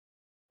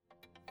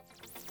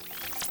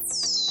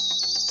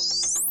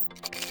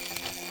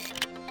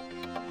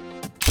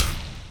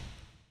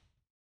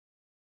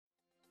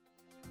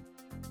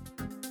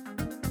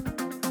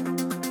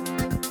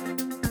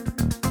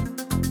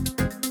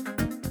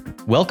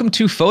Welcome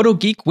to Photo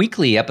Geek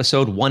Weekly,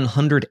 episode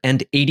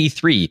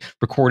 183,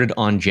 recorded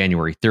on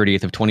January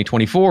 30th of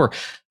 2024.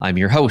 I'm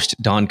your host,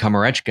 Don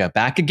Komarechka,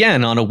 back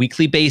again on a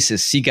weekly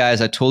basis. See,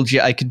 guys, I told you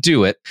I could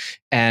do it.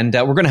 And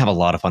we're going to have a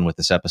lot of fun with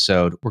this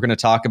episode. We're going to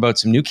talk about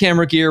some new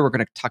camera gear. We're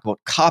going to talk about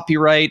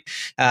copyright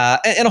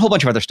and a whole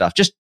bunch of other stuff.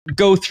 Just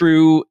go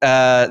through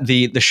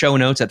the show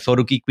notes at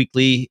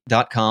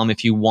photogeekweekly.com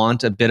if you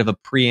want a bit of a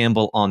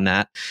preamble on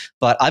that.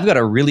 But I've got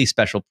a really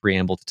special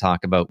preamble to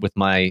talk about with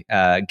my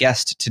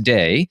guest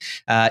today.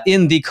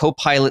 In the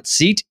co-pilot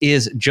seat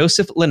is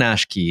Joseph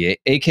Lenashke,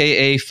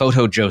 aka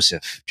Photo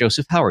Joseph.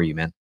 Joseph, how are you,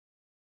 man?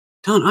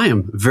 Don, I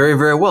am very,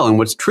 very well. And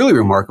what's truly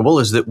remarkable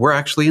is that we're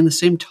actually in the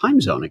same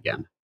time zone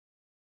again.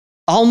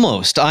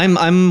 Almost.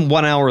 I'm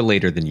 1 hour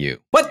later than you.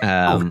 What?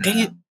 Oh, dang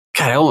it.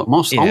 God, I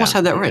almost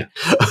had that right.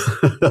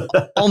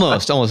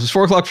 Almost. It's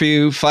 4 o'clock for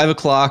you, 5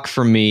 o'clock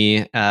for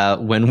me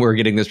when we're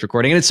getting this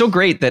recording. And it's so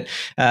great that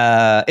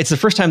it's the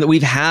first time that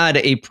we've had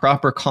a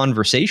proper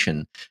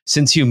conversation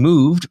since you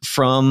moved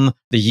from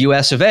the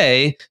US of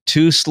A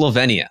to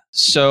Slovenia.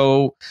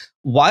 So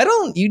why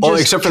don't you just...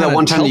 except for that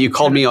one time that you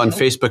called me on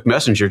Facebook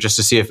Messenger just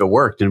to see if it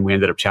worked, and we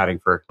ended up chatting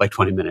for like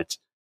 20 minutes.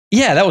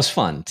 Yeah, that was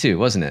fun too,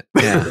 wasn't it?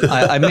 Yeah,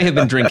 I may have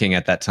been drinking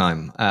at that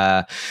time,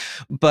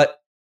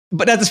 but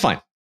that's fine.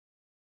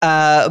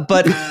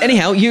 But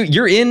anyhow,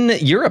 you're in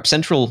Europe,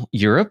 Central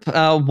Europe.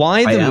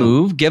 Why the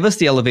move? Give us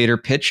the elevator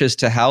pitch as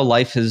to how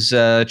life has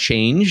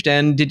changed,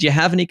 and did you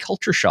have any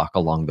culture shock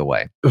along the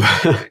way?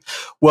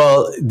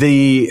 Well,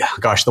 the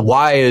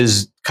why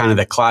is kind of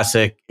the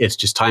classic. It's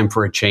just time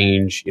for a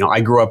change. You know,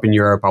 I grew up in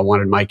Europe. I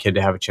wanted my kid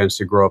to have a chance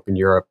to grow up in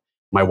Europe.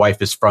 My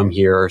wife is from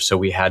here, so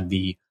we had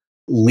the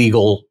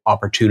legal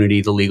opportunity,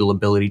 the legal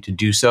ability to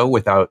do so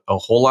without a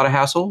whole lot of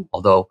hassle,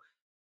 although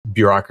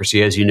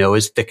bureaucracy, as you know,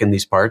 is thick in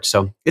these parts.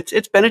 So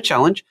it's been a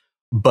challenge,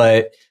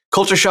 but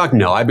culture shock,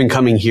 no. I've been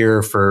coming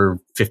here for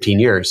 15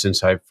 years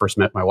since I first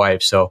met my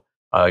wife. So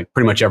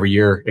pretty much every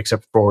year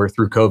except for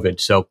through COVID.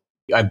 So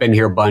I've been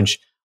here a bunch,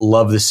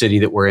 love the city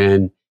that we're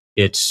in.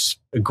 It's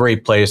a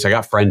great place. I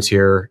got friends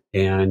here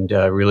and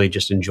really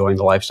just enjoying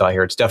the lifestyle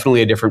here. It's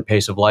definitely a different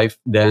pace of life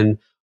than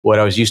what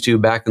I was used to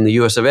back in the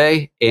US of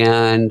A.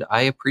 And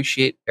I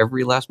appreciate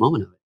every last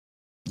moment of it.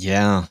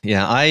 Yeah.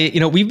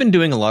 We've been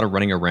doing a lot of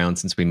running around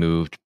since we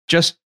moved,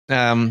 just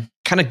kind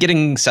of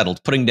getting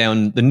settled, putting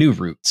down the new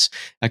roots,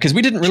 because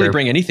we didn't really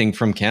bring anything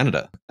from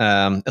Canada,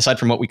 aside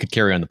from what we could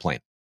carry on the plane.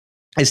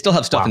 I still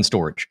have stuff in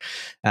storage.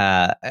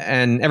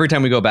 And every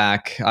time we go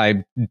back,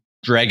 I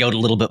drag out a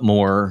little bit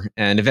more,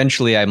 and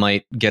eventually I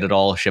might get it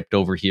all shipped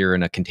over here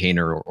in a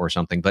container or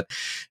something. But,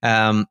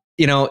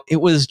 it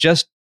was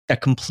just a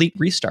complete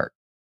restart.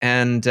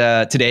 And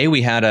today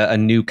we had a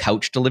new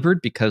couch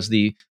delivered because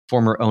the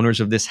former owners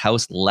of this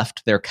house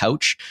left their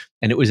couch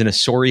and it was in a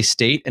sorry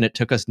state. And it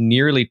took us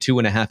nearly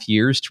 2.5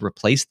 years to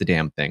replace the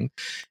damn thing.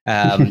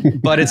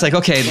 But it's like,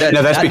 okay.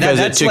 That's because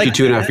it took you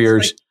 2.5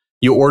 years.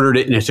 You ordered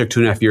it and it took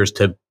 2.5 years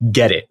to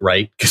get it,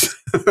 right?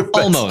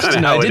 Almost.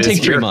 No, it did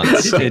take 3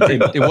 months.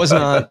 It was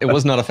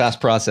not a fast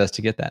process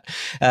to get that.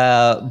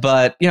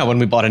 But when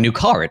we bought a new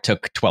car, it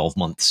took 12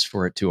 months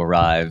for it to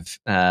arrive.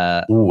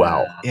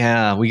 Wow.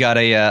 Yeah, we got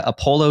a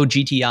Polo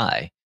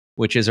GTI,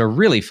 which is a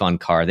really fun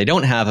car. They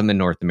don't have them in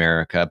North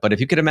America, but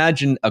if you could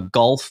imagine a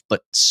Golf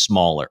but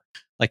smaller,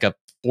 like a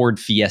Ford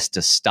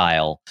Fiesta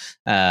style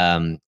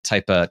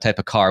type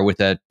of car with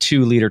a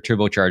 2-liter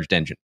turbocharged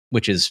engine,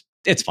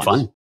 it's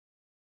fun.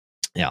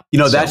 Yeah.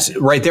 That's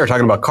right there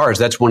talking about cars.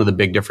 That's one of the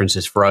big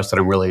differences for us that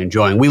I'm really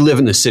enjoying. We live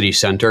in the city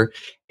center,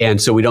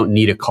 and so we don't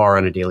need a car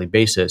on a daily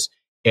basis.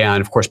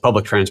 And of course,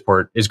 public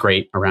transport is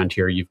great around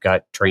here. You've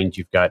got trains,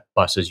 you've got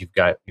buses, you've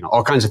got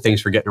all kinds of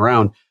things for getting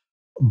around.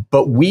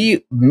 But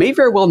we may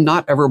very well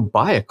not ever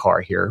buy a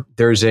car here.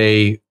 There's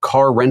a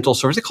car rental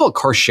service. They call it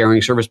car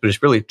sharing service, but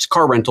it's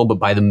car rental, but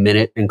by the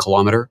minute and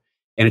kilometer.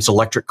 And it's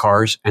electric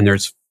cars. And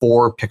there's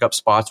 4 pickup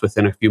spots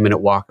within a few minute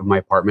walk of my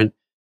apartment.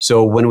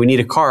 So when we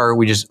need a car,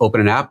 we just open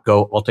an app,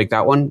 go, I'll take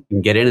that one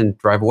and get in and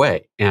drive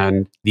away.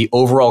 And the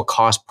overall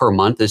cost per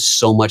month is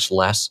so much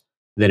less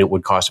than it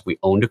would cost if we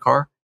owned a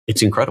car.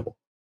 It's incredible.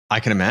 I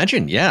can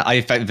imagine. Yeah.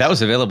 If that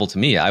was available to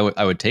me, I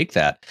would take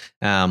that.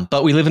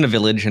 But we live in a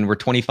village and we're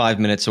 25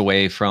 minutes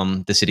away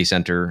from the city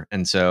center.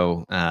 And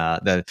so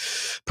the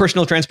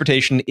personal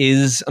transportation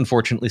is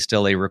unfortunately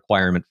still a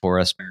requirement for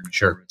us.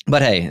 Sure.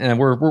 But hey,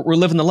 we're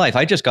living the life.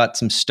 I just got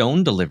some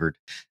stone delivered,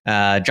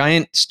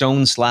 giant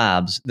stone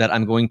slabs that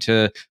I'm going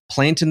to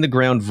plant in the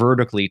ground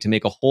vertically to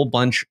make a whole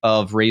bunch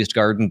of raised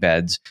garden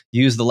beds,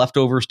 use the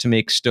leftovers to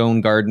make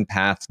stone garden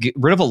paths, get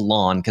rid of a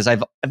lawn, because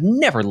I've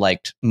never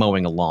liked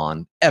mowing a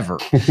lawn ever.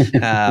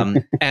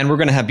 And we're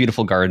going to have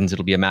beautiful gardens.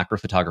 It'll be a macro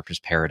photographer's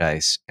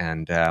paradise.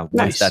 And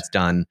once that's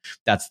done,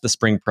 that's the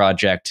spring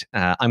project.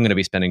 I'm going to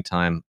be spending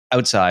time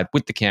outside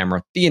with the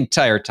camera the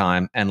entire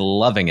time and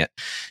loving it.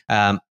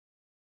 But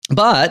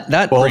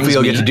that brings hopefully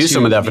you'll get to do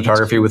some of that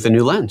photography with the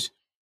new lens.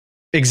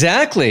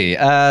 Exactly.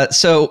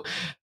 So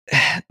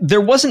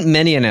there wasn't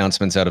many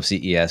announcements out of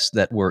CES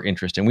that were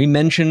interesting. We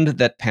mentioned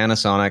that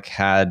Panasonic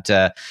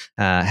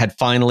had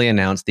finally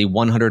announced the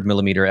 100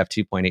 millimeter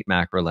f2.8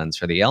 macro lens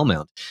for the L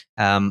mount,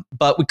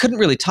 but we couldn't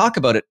really talk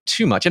about it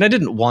too much, and I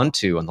didn't want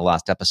to on the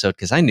last episode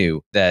because I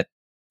knew that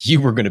you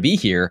were going to be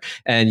here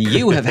and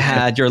you have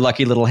had your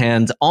lucky little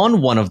hands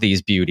on one of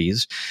these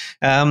beauties.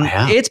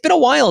 It's been a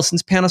while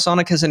since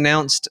Panasonic has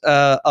announced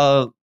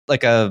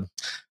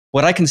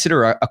what I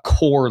consider a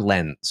core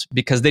lens,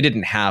 because they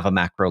didn't have a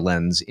macro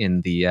lens in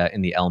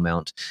the L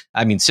mount.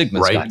 I mean,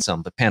 Sigma's got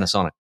some, but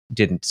Panasonic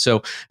didn't.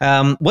 So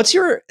what's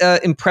your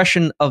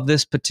impression of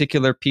this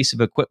particular piece of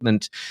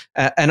equipment?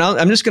 And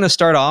I'm just going to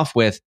start off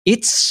with,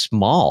 it's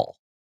small.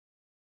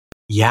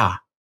 Yeah,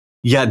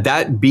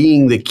 that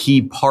being the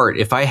key part.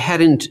 If I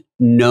hadn't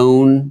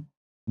known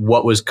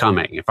what was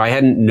coming, if I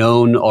hadn't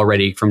known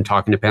already from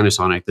talking to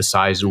Panasonic the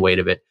size and weight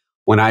of it,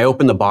 when I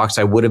opened the box,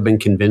 I would have been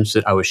convinced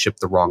that I was shipped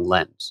the wrong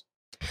lens.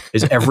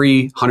 Is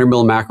every 100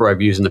 mil macro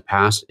I've used in the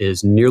past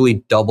is nearly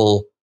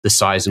double the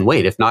size and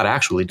weight, if not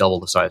actually double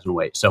the size and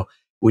weight. So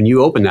when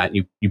you open that,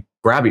 you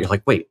grab it, you're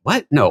like, wait,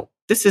 what? No,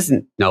 this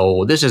isn't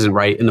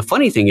right. And the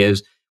funny thing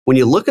is, when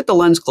you look at the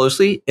lens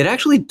closely, it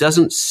actually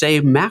doesn't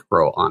say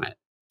macro on it.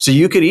 So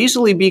you could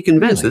easily be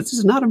convinced that this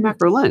is not a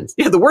macro lens.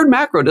 Yeah, the word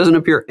macro doesn't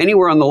appear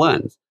anywhere on the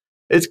lens.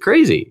 It's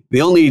crazy.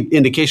 The only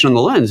indication on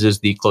the lens is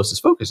the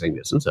closest focusing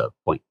distance of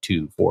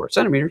 0.24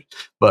 centimeters,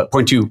 but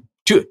 24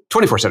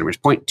 centimeters,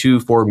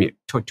 204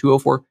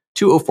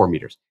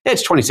 meters.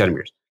 It's 20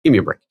 centimeters. Give me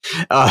a break.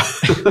 But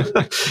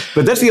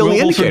that's the only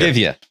indicator. We'll forgive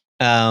you.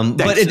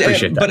 In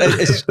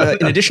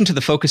addition to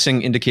the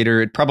focusing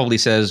indicator, it probably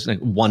says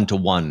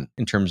 1-to-1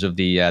 in terms of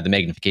the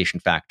magnification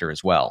factor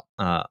as well.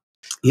 I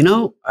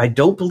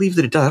don't believe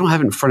that it does. I don't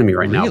have it in front of me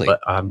right now, but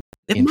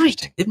it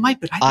might. It might,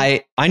 but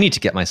I need to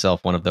get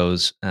myself one of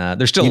those.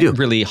 They're still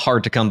really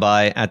hard to come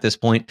by at this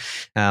point,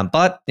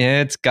 but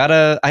it's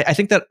gotta. I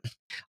think that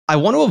I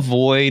want to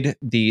avoid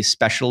the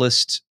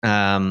specialist.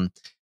 I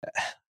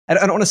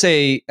don't want to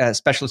say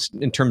specialist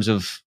in terms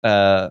of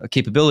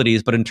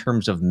capabilities, but in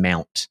terms of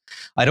mount.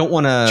 I don't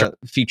want to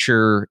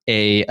feature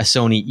a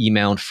Sony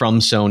E-mount from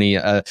Sony,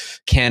 a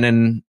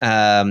Canon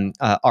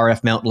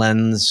RF mount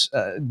lens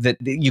that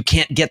you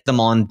can't get them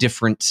on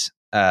different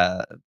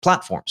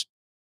platforms.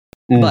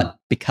 But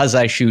because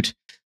I shoot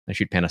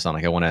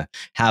Panasonic, I want to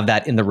have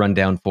that in the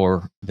rundown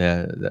for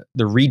the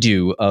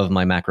redo of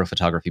my macro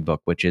photography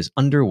book, which is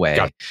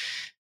underway.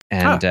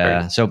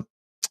 And so,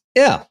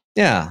 yeah.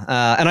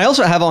 And I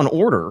also have on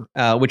order,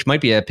 which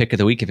might be a pick of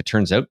the week if it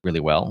turns out really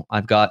well.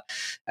 I've got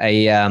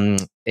an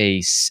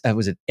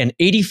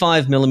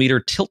 85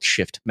 millimeter tilt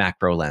shift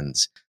macro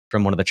lens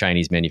from one of the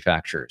Chinese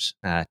manufacturers.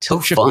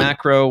 Tilt shift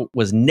macro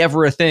was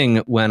never a thing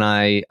when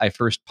I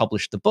first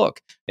published the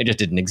book. It just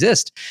didn't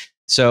exist.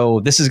 So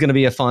this is going to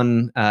be a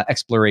fun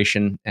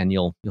exploration, and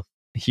you'll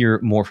hear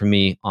more from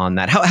me on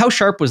that. How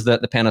sharp was the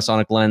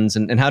Panasonic lens,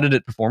 and how did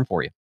it perform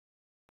for you?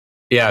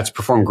 Yeah, it's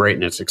performed great,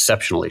 and it's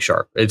exceptionally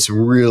sharp. It's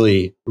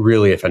really,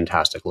 really a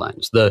fantastic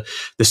lens. The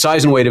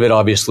size and weight of it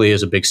obviously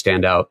is a big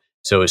standout.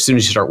 So as soon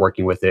as you start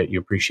working with it, you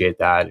appreciate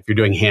that. If you're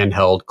doing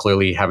handheld,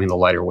 clearly having the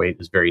lighter weight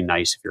is very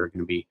nice. If you're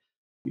going to be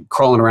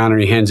crawling around on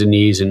your hands and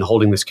knees and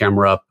holding this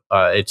camera up,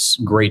 it's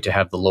great to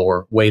have the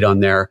lower weight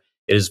on there.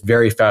 It is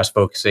very fast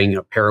focusing.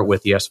 Pair it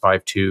with the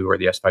S5 II or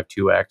the S5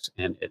 IIX,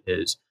 and it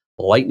is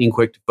lightning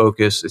quick to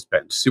focus. It's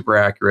been super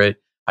accurate.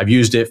 I've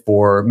used it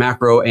for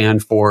macro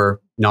and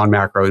for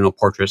non-macro,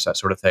 portraits, that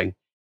sort of thing.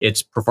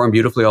 It's performed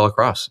beautifully all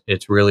across.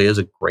 It really is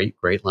a great,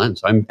 great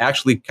lens. I'm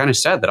actually kind of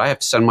sad that I have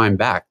to send mine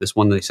back. This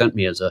one they sent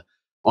me is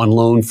on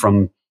loan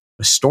from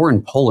a store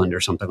in Poland or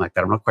something like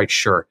that. I'm not quite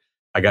sure.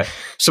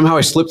 Somehow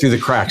I slipped through the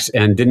cracks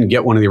and didn't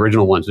get one of the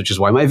original ones, which is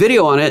why my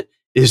video on it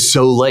is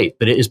so late.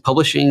 But it is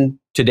publishing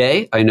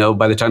today. I know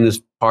by the time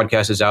this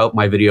podcast is out,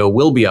 my video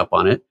will be up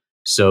on it.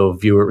 So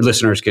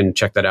listeners can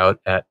check that out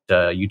at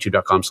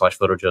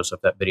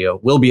youtube.com/PhotoJoseph. That video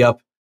will be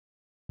up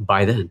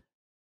by then.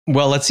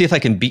 Well, let's see if I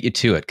can beat you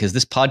to it, because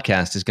this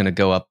podcast is going to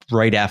go up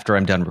right after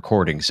I'm done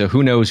recording. So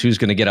who knows who's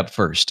going to get up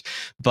first.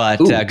 But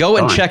go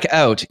and check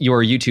out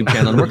your YouTube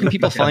channel. And where can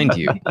people find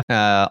you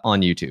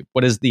on YouTube?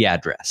 What is the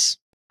address?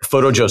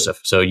 PhotoJoseph.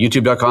 So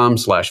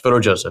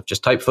youtube.com/PhotoJoseph.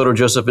 Just type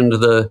PhotoJoseph into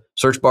the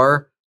search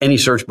bar, any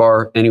search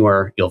bar,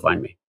 anywhere, you'll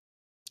find me.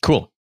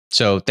 Cool.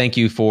 So thank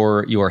you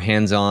for your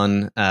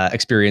hands-on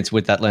experience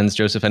with that lens,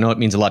 Joseph. I know it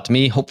means a lot to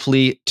me,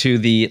 hopefully to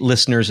the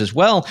listeners as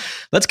well.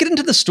 Let's get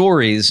into the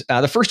stories.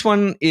 The first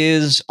one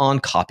is on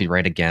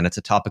copyright again. It's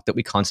a topic that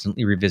we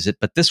constantly revisit,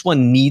 but this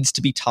one needs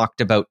to be talked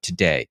about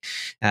today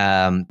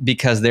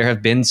because there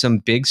have been some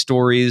big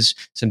stories,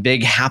 some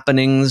big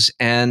happenings,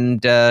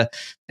 and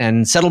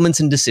settlements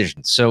and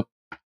decisions. So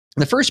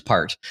the first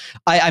part,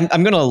 I'm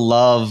going to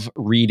love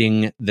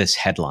reading this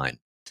headline.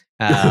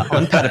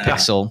 On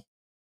Petapixel,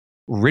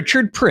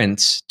 Richard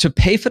Prince to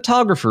pay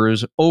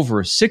photographers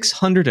over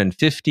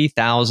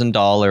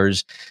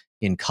 $650,000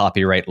 in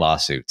copyright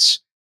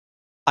lawsuits.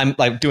 I'm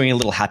like doing a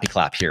little happy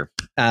clap here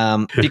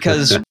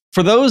because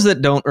for those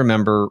that don't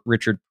remember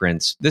Richard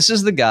Prince, this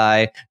is the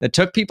guy that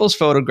took people's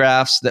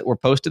photographs that were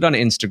posted on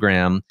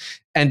Instagram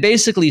and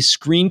basically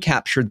screen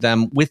captured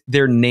them with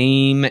their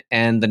name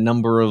and the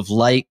number of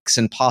likes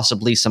and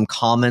possibly some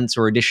comments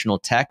or additional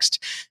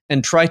text,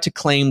 and tried to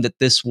claim that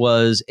this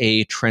was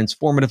a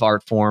transformative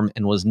art form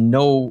and was in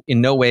no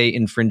way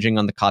infringing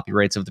on the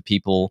copyrights of the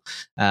people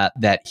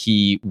that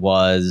he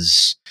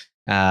was,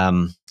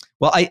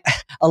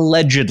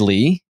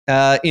 allegedly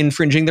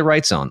infringing the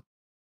rights on.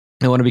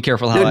 I want to be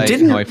careful how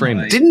I frame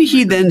this. Didn't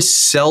he then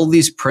sell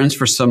these prints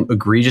for some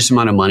egregious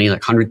amount of money,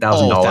 like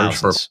 $100,000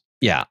 for?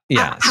 Yeah.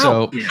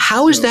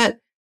 How is that?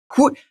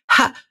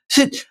 How?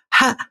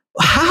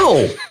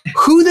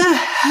 Who the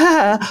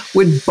hell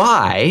would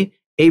buy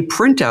a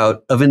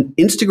printout of an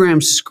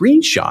Instagram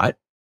screenshot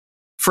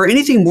for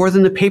anything more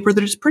than the paper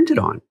that it's printed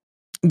on?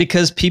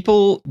 Because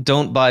people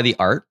don't buy the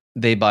art.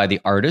 They buy the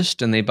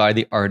artist, and they buy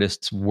the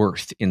artist's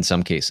worth in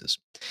some cases.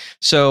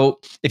 So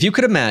if you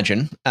could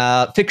imagine,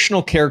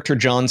 fictional character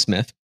John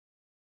Smith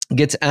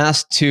gets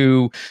asked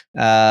to,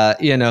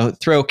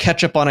 throw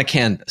ketchup on a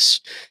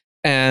canvas,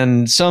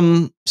 and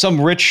some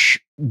rich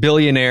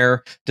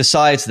billionaire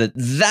decides that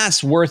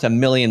that's worth $1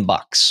 million.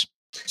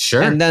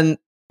 Sure. And then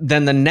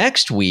the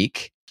next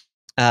week,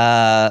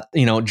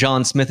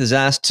 John Smith is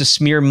asked to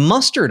smear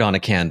mustard on a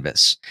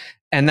canvas,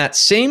 and that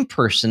same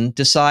person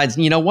decides,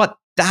 you know what?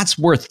 That's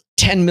worth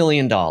 $10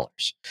 million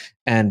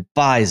and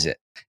buys it.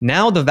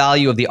 Now the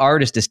value of the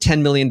artist is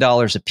 $10 million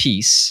a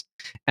piece,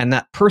 and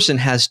that person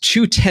has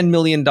two $10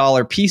 million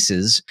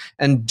pieces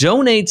and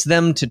donates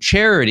them to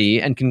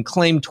charity and can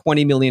claim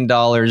 $20 million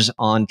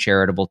on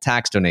charitable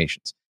tax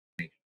donations.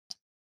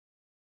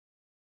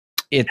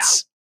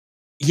 This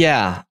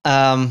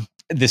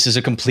is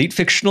a complete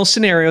fictional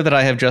scenario that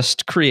I have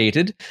just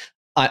created.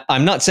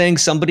 I'm not saying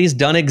somebody's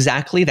done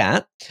exactly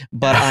that,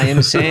 but I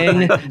am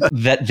saying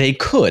that they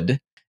could.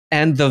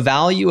 And the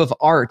value of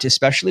art,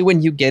 especially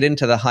when you get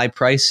into the high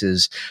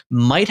prices,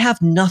 might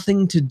have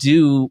nothing to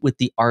do with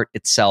the art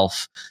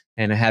itself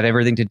and have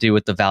everything to do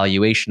with the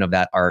valuation of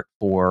that art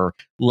for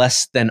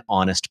less than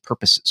honest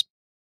purposes.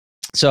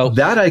 So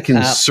that I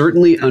can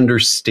certainly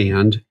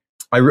understand.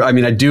 I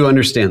mean, I do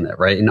understand that,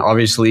 right? And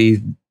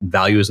obviously,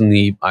 value is in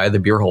the eye of the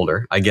beer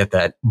holder. I get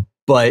that.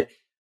 But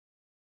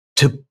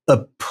to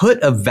put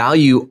a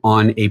value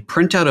on a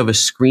printout of a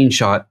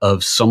screenshot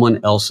of someone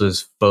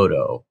else's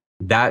photo,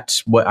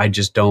 that's what I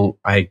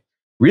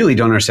really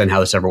don't understand how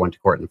this ever went to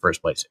court in the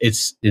first place.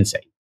 It's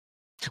insane.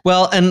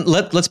 Well, and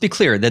let's be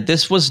clear that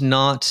this was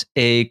not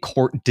a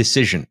court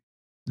decision.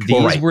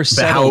 These were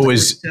settled.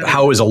 But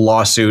how it was a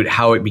lawsuit,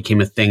 how it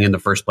became a thing in the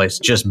first place,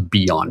 just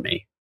beyond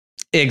me.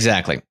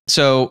 Exactly.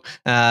 So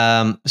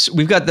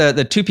we've got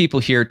the two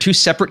people here, two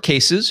separate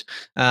cases.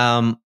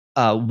 One,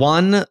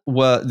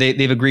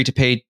 they've agreed to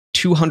pay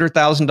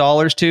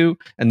 $200,000 to,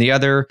 and the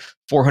other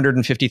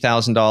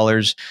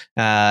 $450,000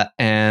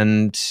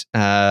 and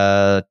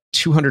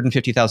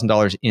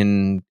 $250,000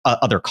 in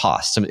other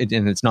costs. And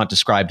it's not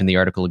described in the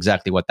article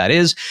exactly what that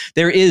is.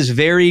 There is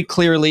very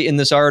clearly in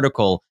this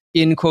article,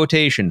 in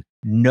quotation,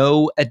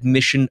 no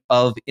admission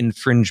of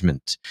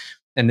infringement.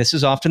 And this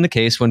is often the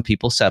case when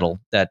people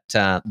settle, that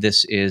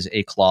this is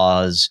a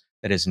clause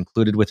that is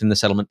included within the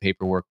settlement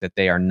paperwork, that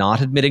they are not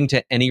admitting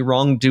to any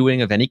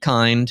wrongdoing of any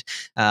kind,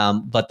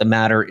 but the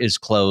matter is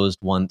closed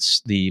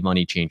once the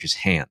money changes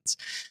hands.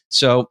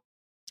 So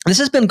this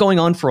has been going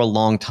on for a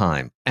long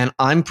time, and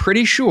I'm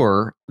pretty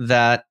sure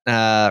that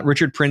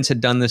Richard Prince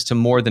had done this to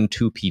more than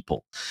two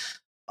people.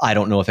 I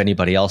don't know if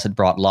anybody else had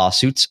brought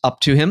lawsuits up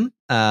to him,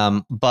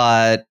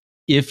 but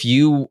if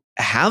you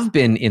have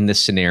been in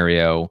this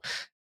scenario,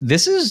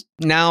 this is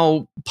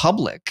now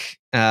public.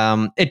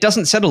 It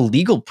doesn't set a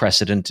legal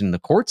precedent in the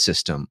court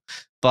system,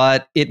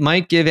 but it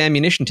might give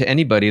ammunition to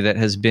anybody that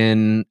has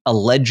been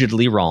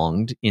allegedly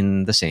wronged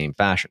in the same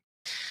fashion.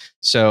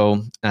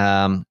 So,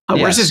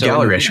 where's his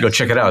gallery? I should go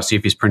check it out, see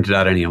if he's printed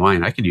out any of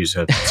mine. I could use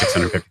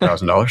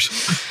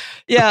 $650,000.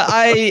 Yeah,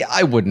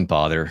 I wouldn't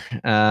bother.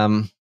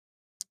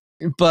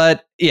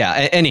 But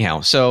yeah,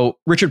 anyhow, so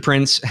Richard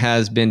Prince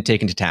has been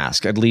taken to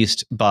task, at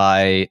least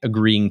by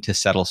agreeing to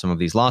settle some of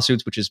these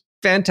lawsuits, which is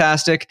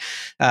fantastic.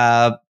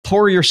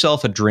 Pour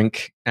yourself a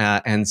drink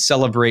and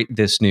celebrate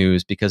this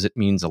news because it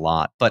means a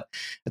lot. But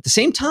at the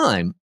same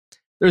time,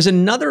 there's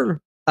another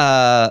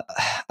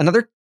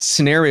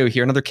scenario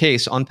here, another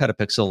case on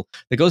Petapixel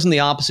that goes in the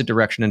opposite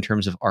direction in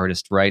terms of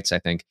artist rights, I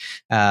think.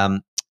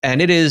 And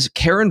it is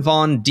Karen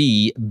Von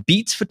D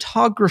beats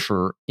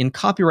photographer in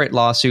copyright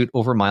lawsuit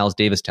over Miles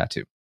Davis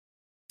tattoo.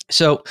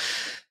 So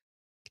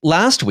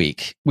last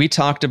week, we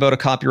talked about a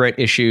copyright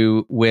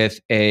issue with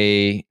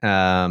a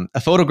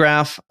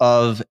photograph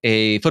of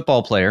a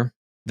football player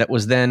that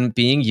was then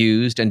being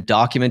used and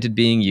documented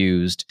being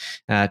used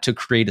to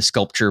create a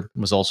sculpture. It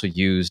was also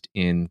used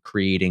in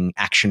creating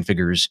action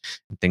figures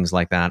and things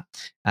like that.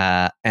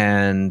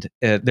 And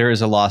there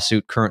is a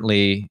lawsuit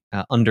currently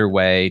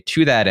underway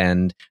to that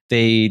end.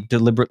 They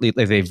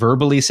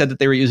verbally said that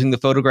they were using the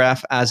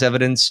photograph as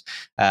evidence.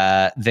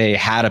 They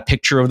had a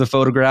picture of the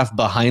photograph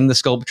behind the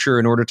sculpture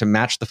in order to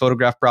match the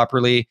photograph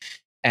properly.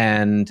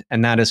 and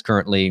that is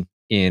currently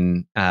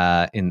in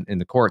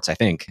the courts. I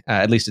think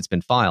at least it's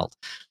been filed,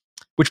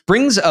 which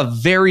brings a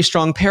very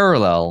strong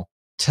parallel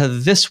to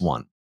this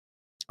one,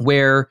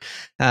 where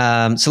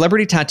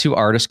celebrity tattoo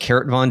artist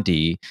Carrot Von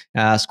D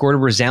scored a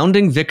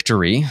resounding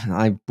victory.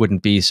 I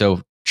wouldn't be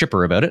so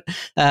chipper about it,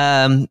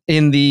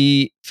 in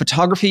the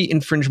photography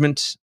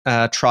infringement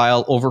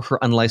trial over her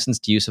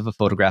unlicensed use of a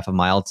photograph of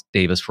Miles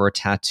Davis for a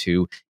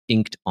tattoo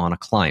inked on a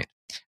client.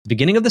 At the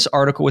beginning of this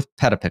article with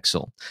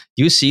Petapixel,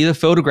 you see the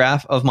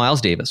photograph of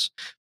Miles Davis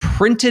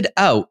printed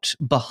out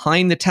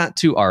behind the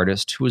tattoo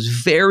artist, who was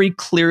very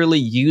clearly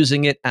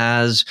using it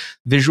as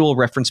visual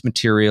reference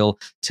material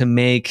to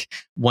make,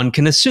 one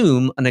can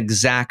assume, an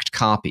exact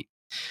copy.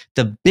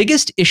 The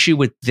biggest issue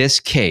with this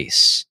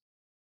case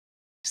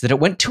is that it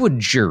went to a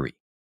jury.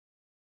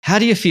 How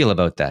do you feel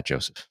about that,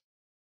 Joseph?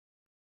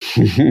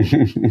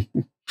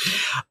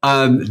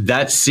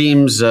 That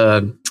seems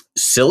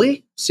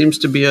silly, seems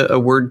to be a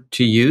word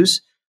to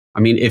use. I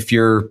mean, if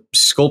you're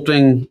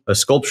sculpting a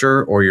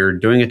sculpture or you're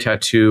doing a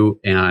tattoo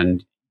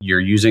and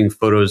you're using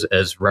photos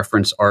as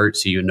reference art,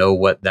 so you know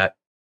what that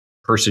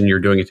person you're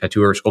doing a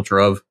tattoo or a sculpture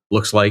of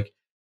looks like,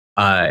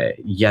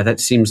 yeah, that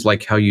seems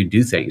like how you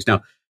do things.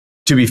 Now,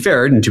 to be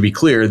fair and to be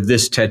clear,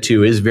 this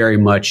tattoo is very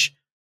much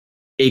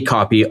a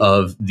copy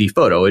of the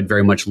photo. It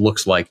very much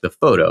looks like the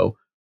photo.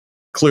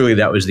 Clearly,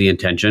 that was the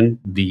intention.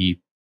 The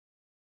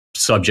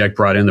subject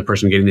brought in, the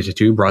person getting the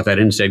tattoo brought that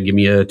in and said, give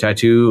me a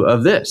tattoo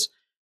of this.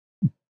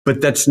 But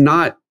that's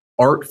not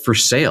art for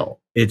sale.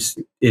 It's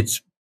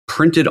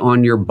printed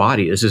on your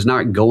body. This is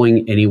not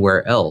going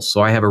anywhere else.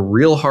 So I have a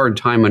real hard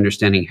time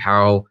understanding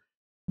how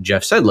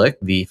Jeff Sedlick,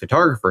 the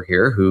photographer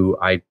here, who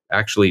I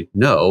actually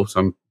know,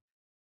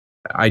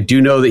 I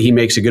do know that he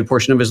makes a good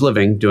portion of his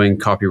living doing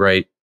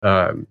copyright,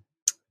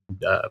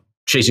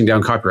 chasing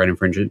down copyright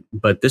infringement.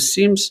 But this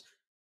seems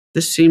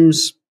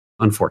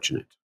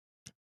unfortunate.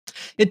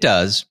 It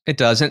does.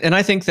 And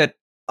I think that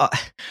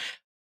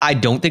I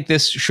don't think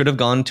this should have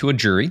gone to a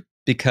jury,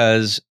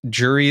 because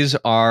juries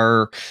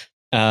are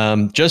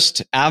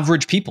just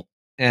average people.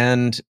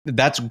 And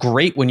that's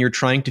great when you're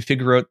trying to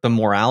figure out the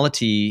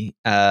morality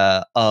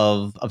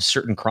of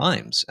certain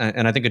crimes.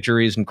 And I think a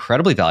jury is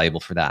incredibly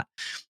valuable for that.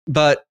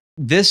 But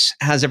this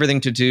has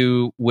everything to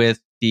do with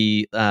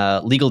the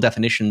legal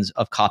definitions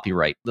of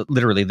copyright,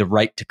 literally the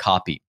right to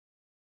copy.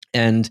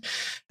 And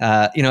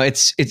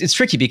it's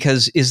tricky,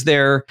 because is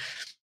there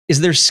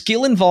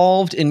skill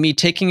involved in me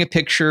taking a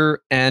picture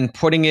and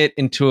putting it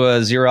into a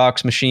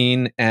Xerox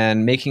machine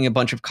and making a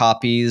bunch of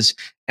copies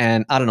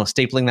and, I don't know,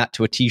 stapling that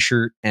to a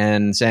t-shirt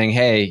and saying,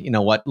 hey, you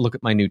know what, look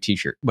at my new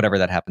t-shirt, whatever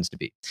that happens to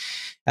be.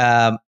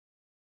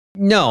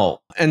 No.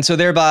 And so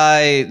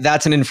thereby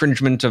that's an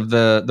infringement of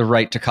the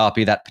right to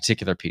copy that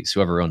particular piece,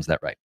 whoever owns that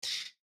right.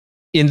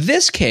 In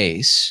this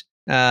case,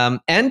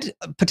 and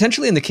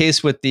potentially in the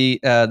case with the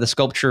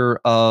sculpture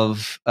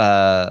of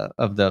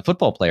the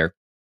football player,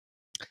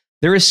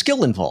 there is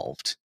skill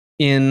involved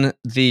in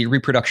the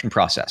reproduction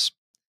process.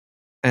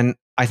 And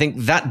I think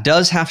that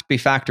does have to be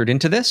factored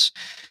into this.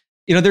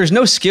 You know, there's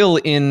no skill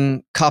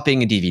in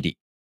copying a DVD,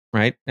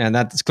 right? And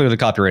that's clearly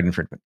copyright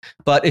infringement.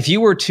 But if you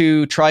were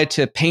to try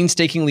to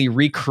painstakingly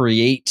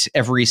recreate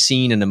every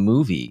scene in a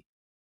movie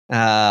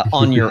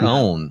on your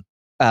own,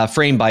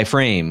 frame by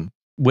frame,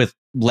 with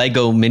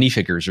Lego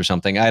minifigures or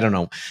something, I don't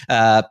know.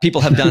 People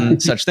have done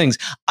such things.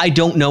 I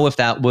don't know if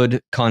that would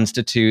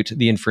constitute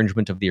the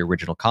infringement of the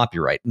original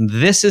copyright. And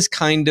this is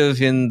kind of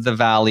in the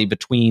valley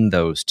between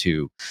those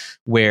two,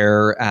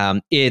 where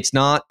it's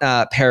not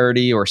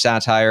parody or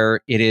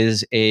satire. It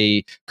is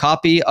a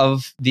copy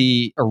of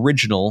the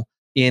original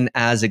in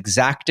as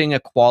exacting a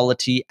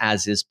quality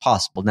as is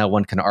possible. Now,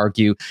 one can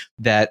argue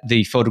that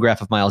the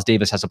photograph of Miles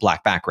Davis has a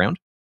black background,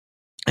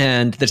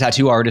 and the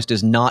tattoo artist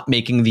is not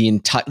making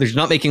there's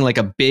not making like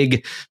a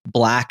big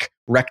black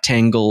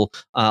rectangle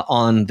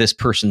on this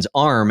person's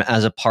arm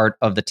as a part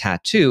of the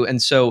tattoo.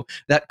 And so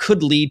that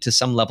could lead to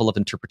some level of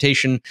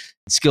interpretation,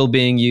 skill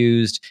being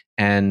used,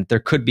 and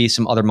there could be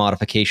some other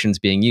modifications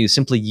being used.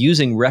 Simply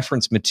using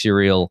reference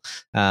material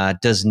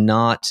does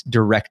not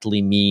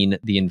directly mean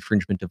the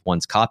infringement of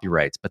one's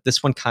copyrights. But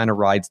this one kind of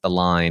rides the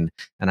line,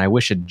 and I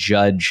wish a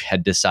judge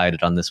had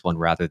decided on this one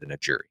rather than a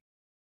jury.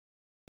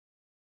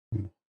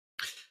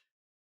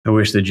 I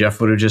wish that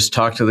Jeff would have just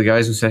talked to the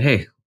guys and said,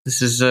 hey,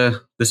 this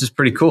is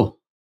pretty cool.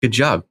 Good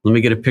job. Let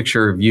me get a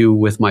picture of you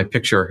with my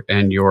picture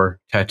and your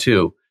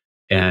tattoo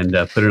and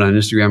put it on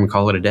Instagram and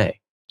call it a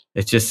day.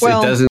 It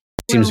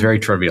seems very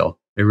trivial.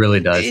 It really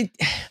does.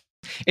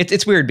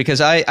 It's weird, because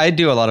I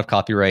do a lot of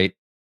copyright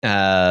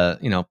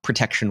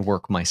protection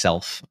work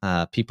myself.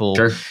 People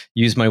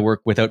use my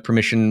work without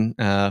permission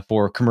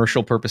for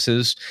commercial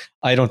purposes.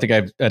 I don't think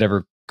I'd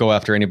ever go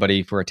after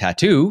anybody for a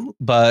tattoo,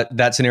 but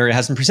that scenario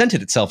hasn't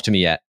presented itself to me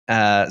yet.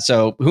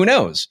 So who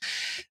knows?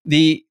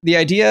 The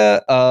idea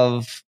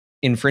of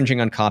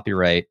infringing on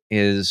copyright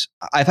is,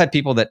 I've had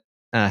people that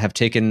have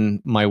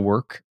taken my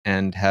work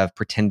and have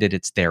pretended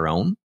it's their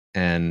own.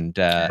 And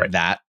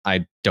that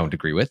I don't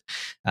agree with.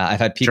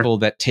 I've had people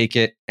that take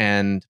it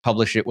and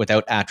publish it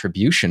without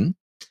attribution.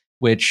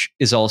 which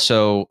is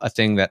also a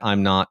thing that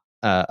I'm not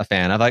a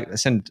fan of. I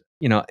send,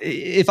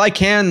 if I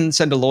can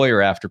send a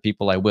lawyer after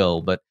people, I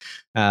will. But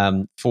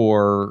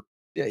for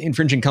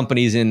infringing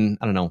companies in,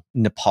 I don't know,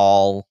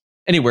 Nepal,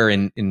 anywhere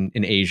in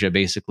Asia,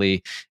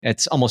 basically,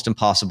 it's almost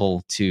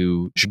impossible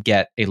to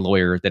get a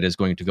lawyer that is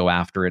going to go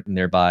after it, and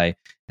thereby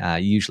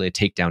usually a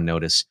takedown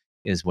notice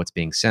is what's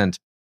being sent.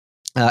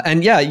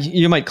 And yeah,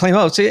 you might claim,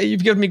 oh, so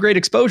you've given me great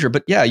exposure,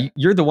 but yeah,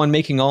 you're the one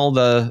making all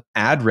the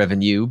ad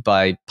revenue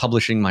by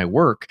publishing my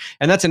work,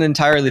 and that's an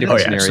entirely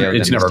different scenario.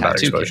 It's never about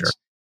exposure. Kids.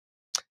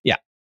 Yeah,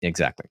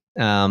 exactly.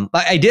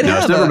 I did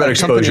have. It's never about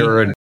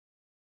exposure, and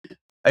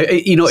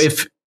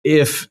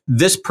if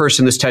this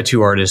person, this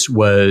tattoo artist,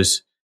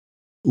 was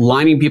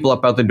lining people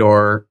up out the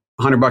door,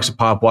 $100 a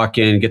pop, walk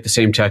in, get the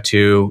same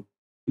tattoo,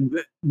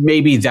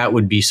 maybe that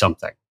would be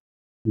something.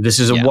 This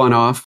is a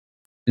one-off,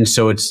 and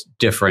so it's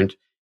different.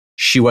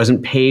 She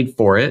wasn't paid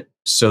for it,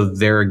 so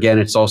there again,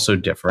 it's also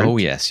different. Oh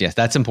yes,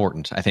 that's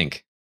important. I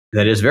think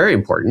that is very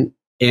important,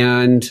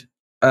 and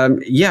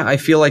I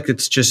feel like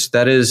it's just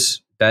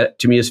that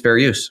to me is fair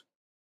use.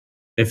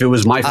 If it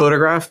was my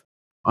photograph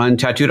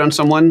tattooed on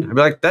someone, I'd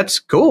be like, that's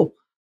cool,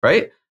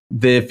 right?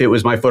 If it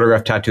was my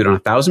photograph tattooed on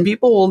 1,000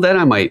 people, well, then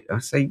I might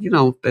say,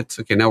 that's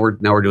okay. Now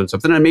we're doing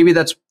something, and maybe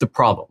that's the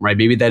problem, right?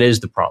 Maybe that is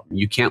the problem.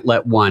 You can't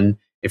let one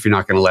if you're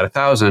not going to let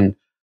 1,000.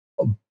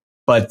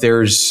 But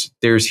there's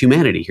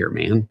humanity here,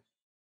 man.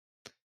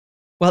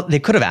 Well, they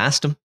could have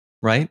asked him,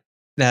 right?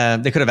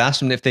 They could have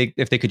asked him if they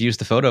could use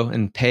the photo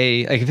and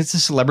pay. Like if it's a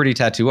celebrity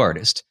tattoo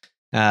artist,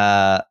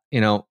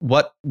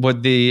 what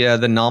would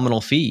the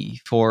nominal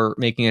fee for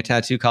making a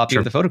tattoo copy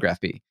of the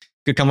photograph be?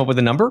 Could come up with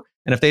a number,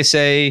 and if they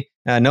say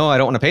no, I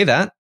don't want to pay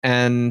that,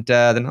 and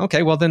then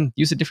okay, well then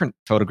use a different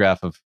photograph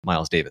of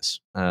Miles Davis.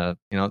 I'm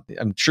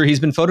sure he's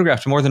been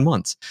photographed more than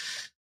once.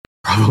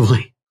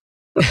 Probably.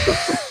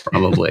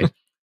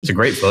 It's a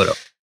great photo.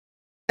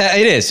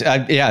 It is.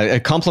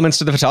 Compliments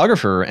to the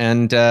photographer.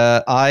 And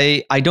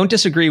I don't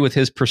disagree with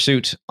his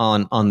pursuit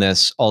on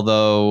this,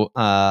 although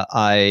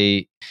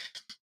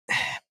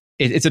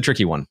it's a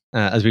tricky one,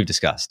 as we've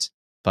discussed.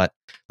 But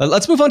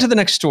let's move on to the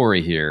next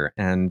story here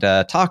and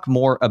talk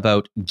more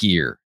about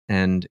gear.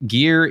 And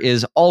gear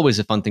is always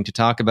a fun thing to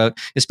talk about,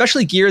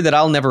 especially gear that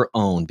I'll never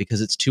own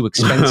because it's too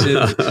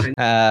expensive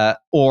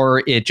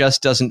or it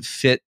just doesn't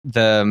fit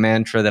the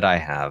mantra that I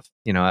have.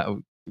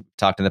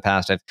 Talked in the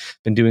past, I've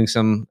been doing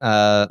some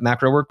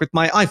macro work with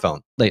my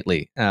iPhone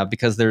lately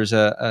because there's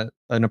an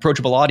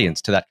approachable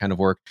audience to that kind of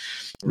work.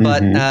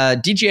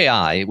 But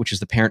DJI, which is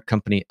the parent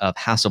company of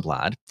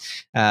Hasselblad,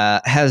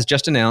 has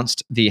just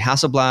announced the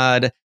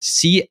Hasselblad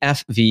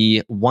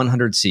CFV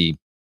 100C,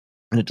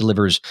 and it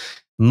delivers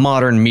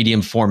modern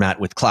medium format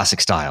with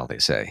classic style, they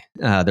say.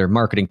 Their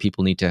marketing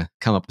people need to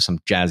come up with some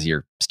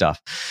jazzier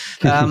stuff.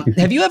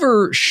 Have you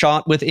ever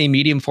shot with a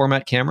medium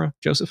format camera,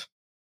 Joseph?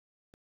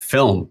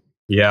 Film.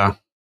 Yeah.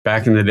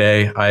 Back in the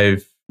day,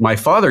 my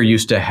father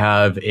used to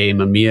have a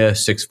Mamiya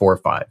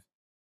 645,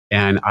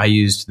 and I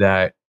used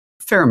that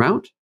a fair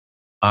amount.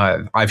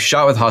 I've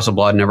shot with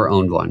Hasselblad, never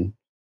owned one.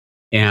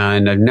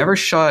 And I've never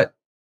shot,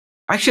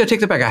 actually, I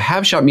take that back. I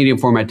have shot medium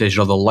format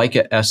digital, the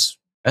Leica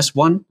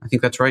S1, I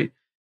think that's right.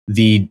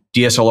 The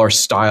DSLR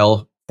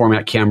style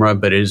format camera,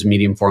 but it is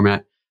medium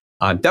format.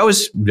 That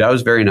was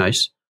very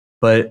nice.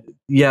 But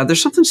yeah,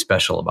 there's something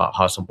special about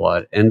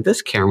Hasselblad, and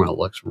this camera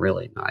looks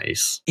really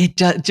nice. It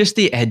does, just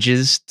the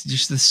edges,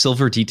 just the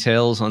silver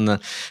details on the,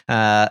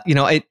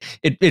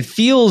 it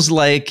feels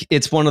like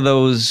it's one of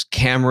those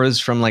cameras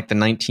from like the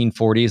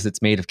 1940s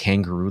that's made of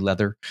kangaroo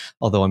leather.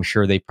 Although I'm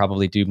sure they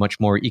probably do much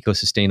more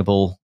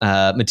eco-sustainable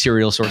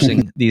material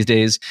sourcing these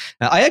days.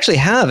 I actually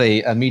have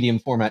a medium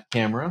format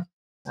camera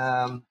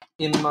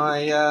in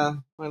my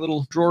my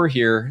little drawer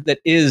here that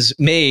is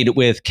made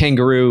with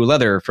kangaroo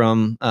leather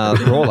from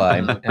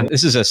Rolei, and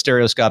this is a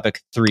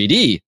stereoscopic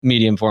 3D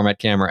medium format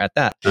camera at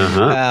that.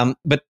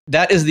 But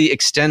that is the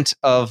extent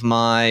of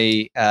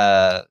my,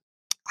 I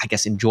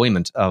guess,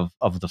 enjoyment of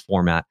the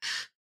format.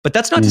 But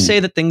that's not to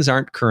say that things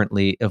aren't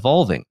currently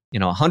evolving.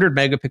 100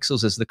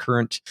 megapixels is the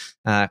current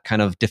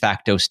kind of de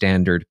facto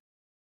standard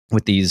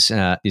with these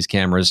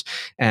cameras,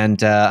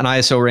 and an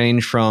ISO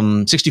range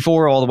from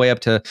 64 all the way up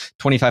to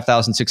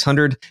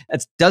 25,600.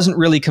 It doesn't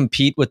really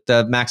compete with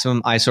the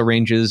maximum ISO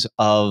ranges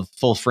of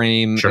full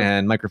frame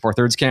and micro four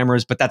thirds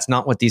cameras, but that's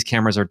not what these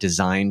cameras are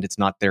designed. It's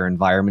not their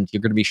environment.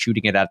 You're going to be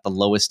shooting it at the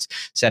lowest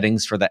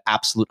settings for the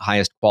absolute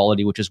highest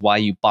quality, which is why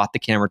you bought the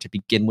camera to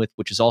begin with,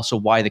 which is also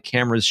why the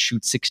cameras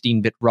shoot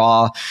 16-bit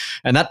RAW.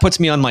 And that puts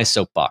me on my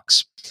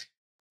soapbox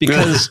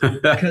because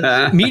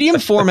medium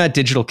format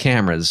digital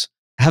cameras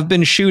have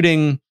been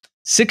shooting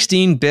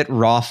 16-bit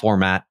RAW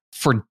format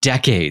for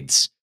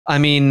decades. I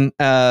mean,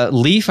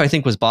 Leaf, I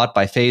think, was bought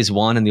by Phase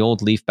One, and the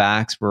old Leaf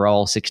backs were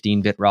all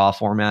 16-bit RAW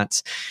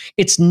formats.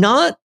 It's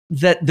not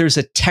that there's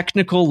a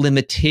technical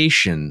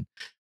limitation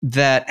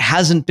that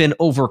hasn't been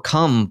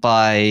overcome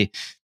by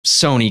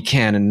Sony,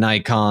 Canon,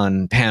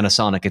 Nikon,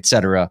 Panasonic,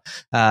 etc.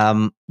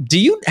 Do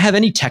you have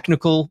any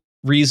technical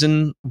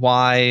reason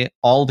why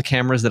all the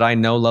cameras that I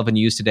know, love, and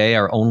use today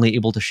are only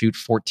able to shoot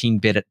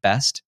 14-bit at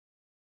best?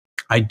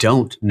 I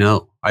don't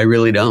know. I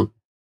really don't.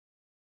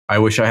 I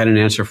wish I had an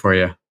answer for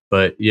you,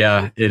 but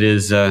yeah, it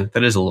is.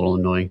 That is a little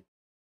annoying.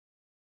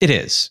 It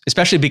is,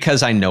 especially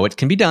because I know it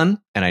can be done,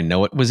 and I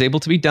know it was able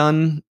to be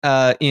done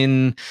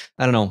in,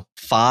 I don't know,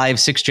 5,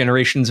 6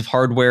 generations of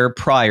hardware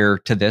prior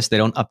to this. They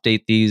don't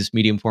update these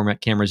medium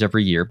format cameras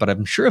every year, but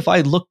I'm sure if I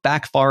look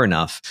back far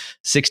enough,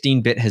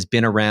 16-bit has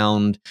been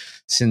around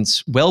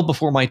since well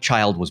before my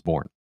child was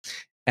born.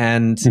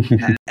 And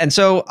and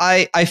so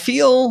I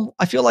feel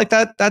like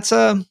that's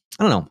a,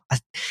 I don't know,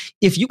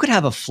 if you could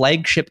have a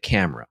flagship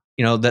camera,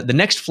 you know, the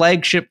next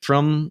flagship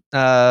from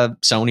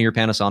Sony or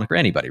Panasonic or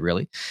anybody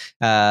really,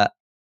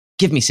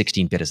 give me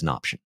 16-bit as an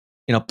option.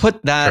 You know,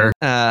 put that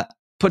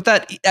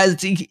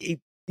as,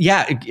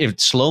 yeah,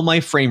 it slow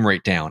my frame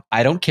rate down.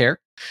 I don't care.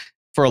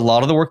 For a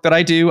lot of the work that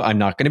I do, I'm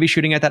not going to be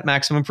shooting at that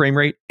maximum frame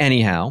rate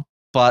anyhow.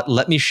 But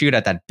let me shoot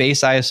at that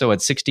base ISO at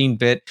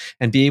 16-bit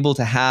and be able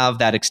to have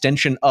that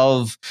extension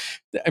of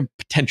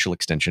potential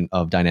extension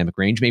of dynamic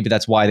range. Maybe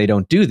that's why they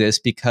don't do this,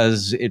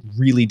 because it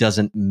really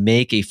doesn't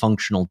make a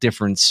functional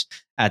difference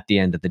at the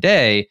end of the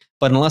day.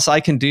 But unless I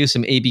can do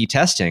some A/B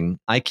testing,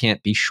 I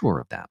can't be sure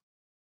of that.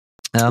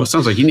 Well, it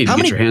sounds like you need to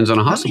get your hands on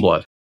a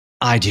Hasselblad.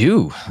 I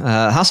do.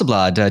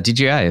 Hasselblad,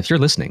 DJI, if you're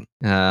listening,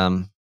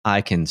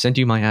 I can send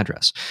you my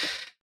address.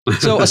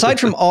 So aside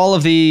from all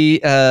of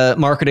the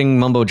marketing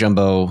mumbo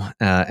jumbo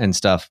and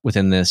stuff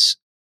within this,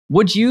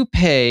 would you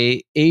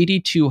pay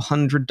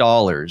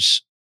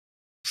 $8,200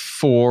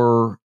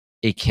 for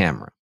a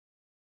camera?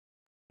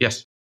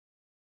 Yes.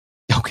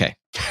 Okay.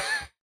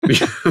 Is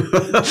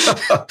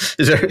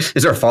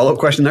there a follow-up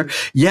question there?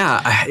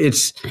 Yeah,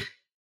 it's,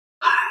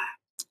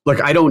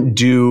 look, I don't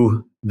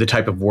do the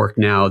type of work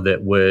now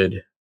that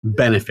would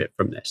benefit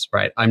from this,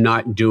 right? I'm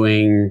not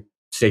doing,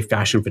 say,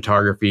 fashion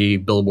photography,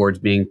 billboards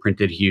being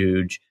printed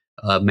huge,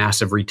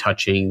 massive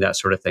retouching, that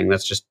sort of thing.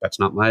 That's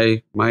not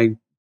my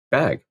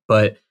bag.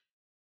 But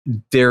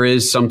there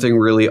is something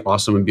really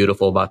awesome and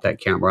beautiful about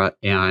that camera.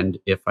 And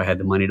if I had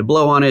the money to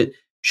blow on it,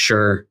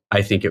 sure,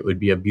 I think it would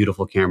be a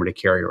beautiful camera to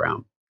carry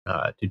around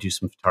to do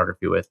some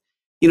photography with.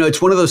 You know,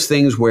 it's one of those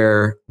things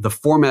where the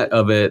format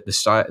of it,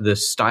 the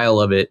style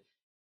of it,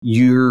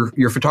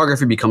 your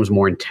photography becomes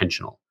more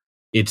intentional.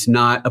 It's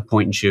not a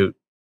point and shoot.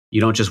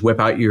 You don't just whip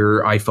out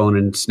your iPhone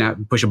and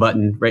push a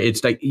button, right?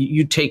 It's like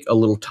you take a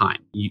little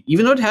time.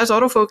 Even though it has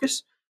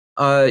autofocus,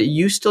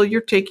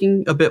 you're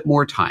taking a bit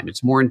more time.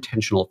 It's more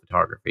intentional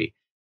photography.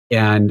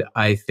 And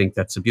I think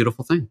that's a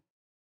beautiful thing.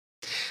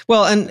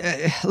 Well, and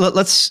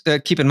let's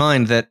keep in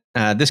mind that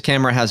this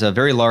camera has a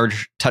very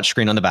large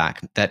touchscreen on the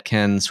back that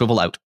can swivel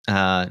out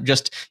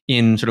just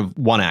in sort of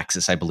one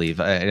axis, I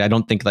believe. I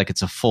don't think like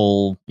it's a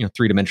full, you know,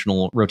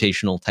 3-dimensional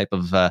rotational type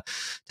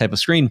of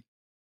screen.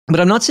 But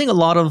I'm not seeing a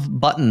lot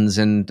of buttons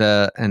and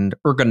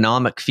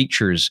ergonomic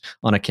features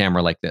on a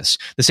camera like this.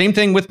 The same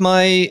thing with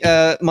my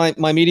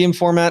my medium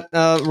format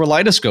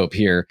Relightascope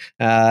here.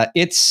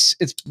 It's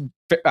a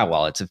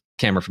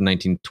camera from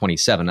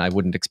 1927. I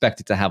wouldn't expect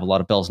it to have a lot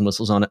of bells and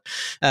whistles on it.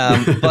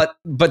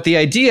 But the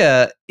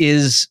idea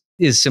is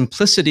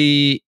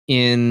simplicity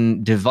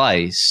in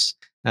device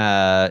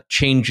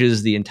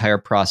changes the entire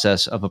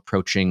process of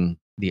approaching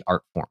the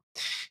art form.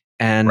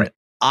 And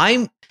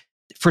right.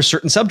 For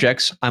certain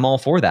subjects, I'm all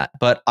for that.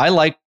 But I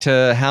like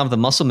to have the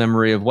muscle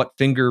memory of what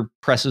finger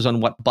presses on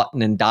what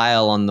button and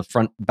dial on the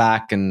front,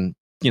 back, and,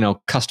 you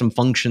know, custom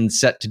functions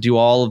set to do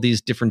all of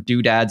these different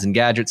doodads and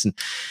gadgets. And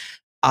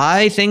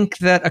I think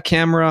that a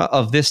camera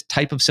of this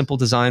type of simple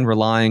design,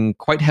 relying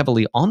quite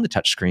heavily on the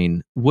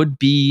touchscreen, would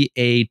be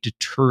a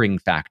deterring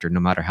factor,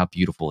 no matter how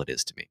beautiful it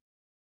is to me.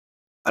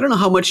 I don't know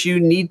how much you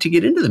need to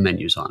get into the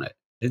menus on it.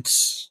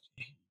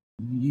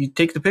 You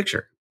take the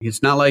picture.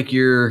 It's not like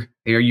are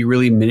you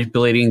really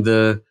manipulating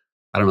the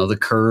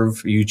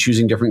curve? Are you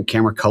choosing different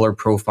camera color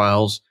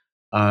profiles?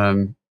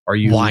 Are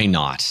you? Why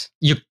not?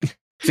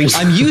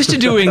 I'm used to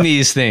doing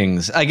these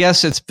things. I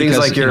guess it's because,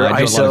 things like your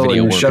ISO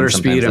and shutter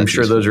speed. I'm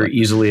sure those are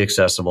easily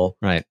accessible.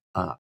 Right.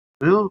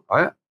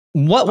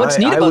 What's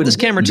neat about this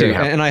camera too,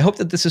 and I hope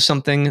that this is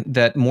something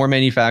that more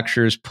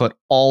manufacturers put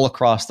all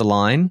across the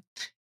line,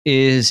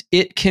 is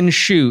it can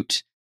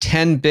shoot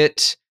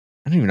 10-bit.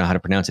 I don't even know how to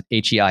pronounce it.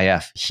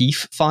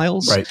 HEIF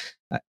files. Right.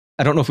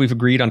 I don't know if we've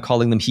agreed on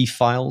calling them HEIF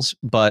files,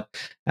 but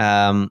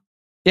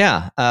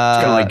yeah.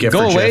 Like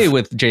go away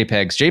with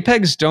JPEGs.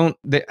 JPEGs don't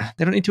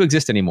need to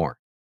exist anymore.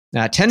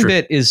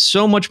 10-bit is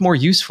so much more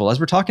useful. As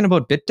we're talking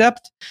about bit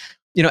depth,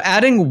 you know,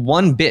 adding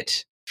 1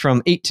 bit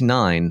from 8 to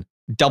 9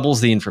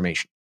 doubles the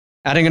information.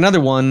 Adding another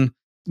one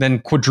then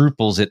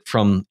quadruples it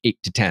from 8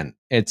 to 10.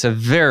 It's a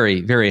very,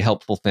 very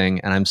helpful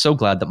thing. And I'm so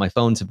glad that my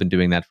phones have been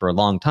doing that for a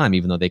long time,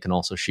 even though they can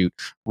also shoot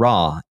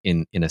RAW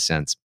in a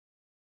sense.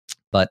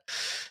 But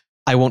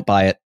I won't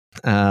buy it.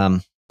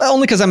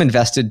 Only because I'm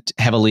invested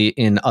heavily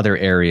in other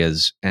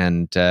areas.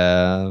 And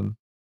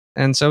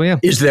so, yeah.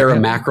 Is there a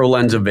macro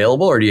lens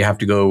available, or do you have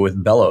to go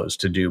with bellows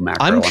to do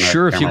macro? I'm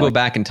sure if you go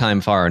back in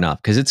time far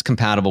enough, because it's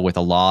compatible with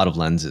a lot of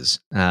lenses,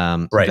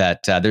 that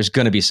there's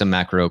going to be some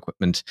macro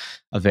equipment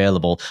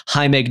available.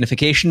 High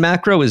magnification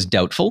macro is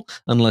doubtful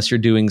unless you're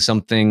doing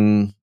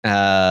something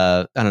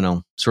I don't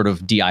know, sort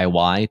of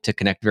DIY to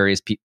connect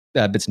various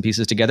bits and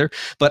pieces together.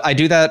 But I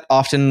do that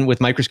often with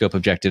microscope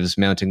objectives,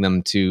 mounting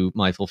them to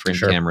my full frame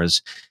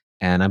cameras.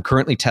 And I'm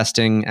currently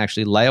testing,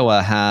 actually,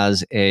 Laowa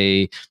has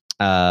a,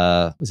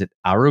 was it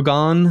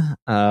Aragon?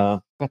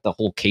 Got the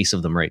whole case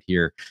of them right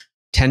here.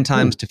 10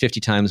 times to 50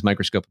 times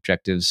microscope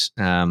objectives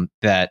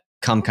that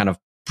come kind of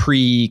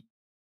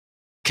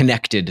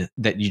pre-connected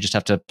that you just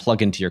have to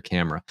plug into your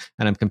camera.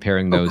 And I'm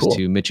comparing those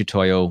to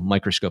Michutoyo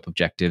microscope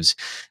objectives.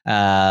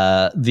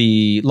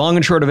 The long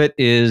and short of it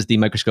is the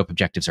microscope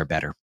objectives are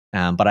better.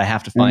 But I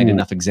have to find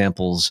enough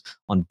examples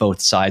on both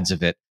sides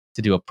of it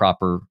to do a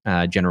proper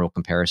general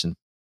comparison.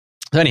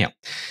 So anyhow,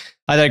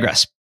 I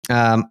digress.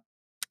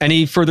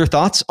 Any further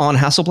thoughts on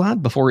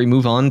Hasselblad before we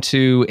move on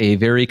to a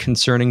very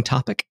concerning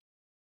topic?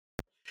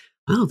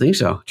 I don't think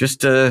so.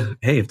 Just, hey,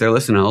 if they're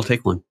listening, I'll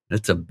take one.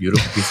 It's a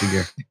beautiful piece of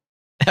gear.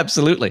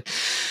 Absolutely.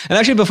 And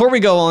actually, before we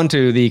go on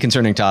to the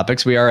concerning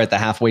topics, we are at the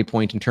halfway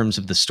point in terms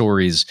of the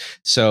stories.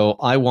 So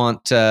I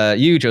want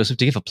you, Joseph,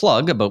 to give a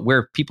plug about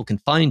where people can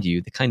find you,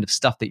 the kind of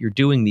stuff that you're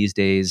doing these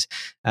days,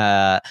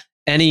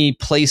 any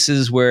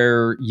places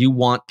where you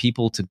want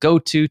people to go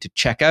to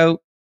check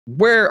out.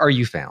 Where are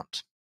you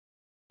found?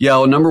 Yeah,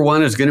 well, number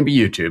one is going to be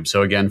YouTube.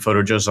 So again,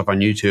 Photo Joseph on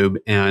YouTube.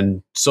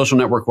 And social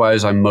network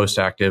wise, I'm most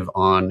active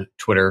on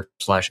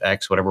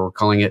Twitter/X, whatever we're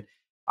calling it.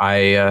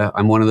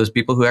 I'm one of those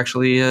people who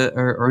actually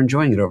are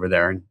enjoying it over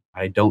there. And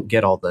I don't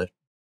get all the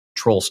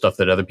troll stuff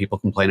that other people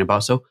complain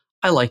about. So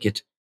I like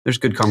it. There's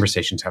good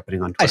conversations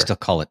happening on Twitter. I still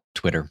call it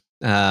Twitter.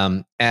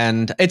 And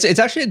it's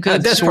actually a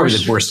good that's probably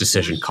the worst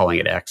decision, calling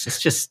it X.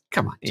 It's just,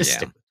 come on, just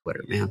stick with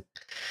Twitter, man.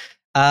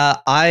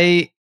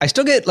 I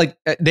still get, like,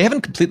 they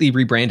haven't completely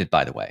rebranded,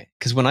 by the way,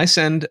 because when I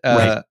send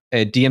a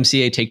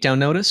DMCA takedown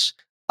notice,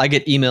 I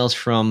get emails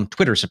from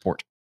Twitter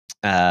support,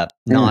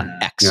 not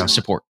X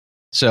support.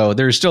 So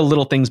there's still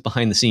little things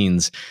behind the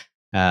scenes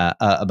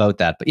about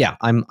that. But yeah,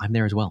 I'm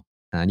there as well.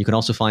 And you can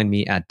also find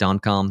me at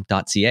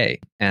doncom.ca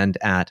and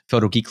at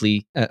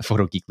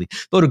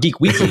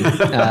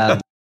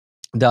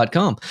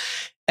photogeekweekly.com.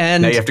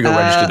 And now you have to go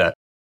register that.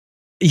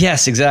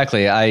 Yes,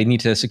 exactly. I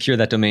need to secure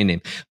that domain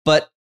name.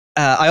 But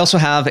I also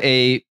have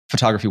a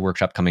photography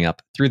workshop coming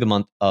up through the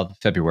month of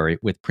February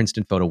with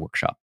Princeton Photo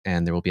Workshop.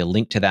 And there will be a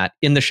link to that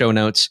in the show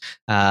notes.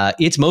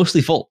 It's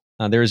mostly full.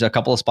 There's a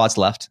couple of spots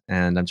left,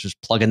 and I'm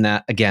just plugging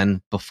that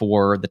again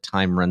before the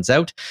time runs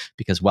out,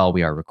 because while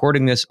we are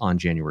recording this on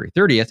January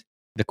 30th,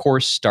 the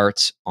course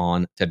starts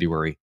on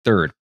February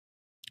 3rd.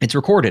 It's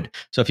recorded,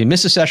 so if you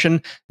miss a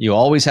session, you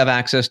always have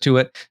access to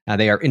it.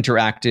 They are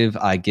interactive.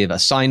 I give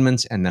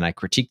assignments, and then I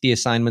critique the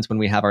assignments when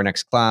we have our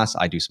next class.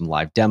 I do some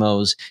live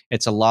demos.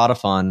 It's a lot of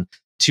fun.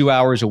 2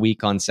 hours a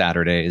week on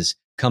Saturdays.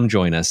 Come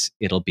join us.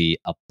 It'll be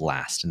a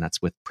blast, and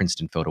that's with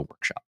Princeton Photo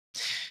Workshop.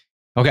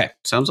 Okay.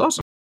 Sounds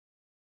awesome.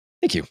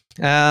 Thank you.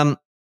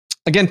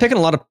 Again, picking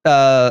a lot of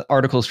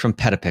articles from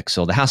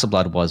Petapixel. The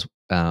Hasselblad was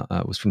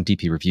from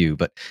DP Review,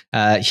 but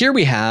here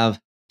we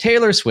have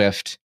Taylor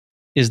Swift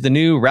is the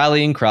new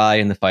rallying cry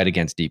in the fight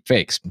against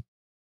deepfakes.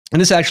 And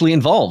this actually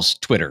involves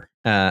Twitter,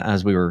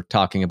 as we were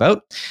talking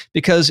about,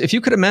 because if you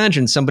could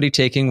imagine somebody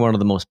taking one of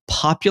the most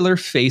popular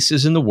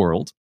faces in the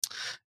world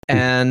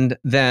and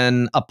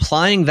then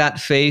applying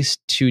that face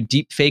to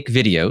deepfake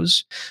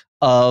videos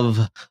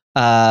of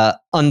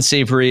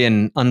unsavory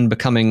and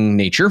unbecoming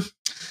nature,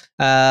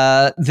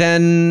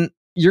 then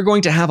you're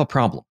going to have a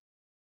problem.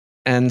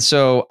 And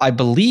so I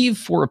believe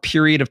for a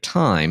period of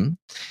time,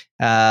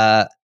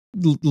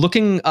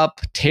 looking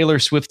up Taylor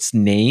Swift's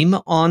name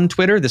on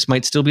Twitter, this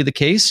might still be the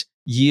case,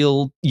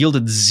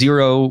 yielded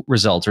zero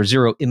results or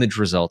zero image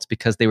results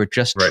because they were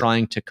just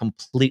trying to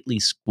completely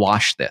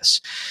squash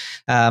this.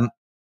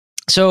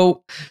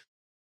 So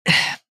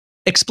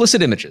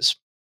explicit images.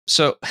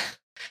 So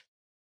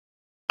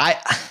I'm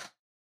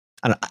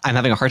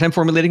having a hard time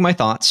formulating my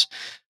thoughts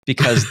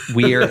because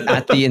we're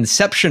at the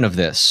inception of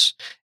this,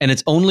 and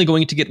it's only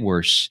going to get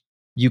worse.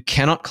 You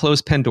cannot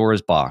close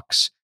Pandora's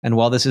box. And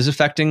while this is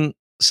affecting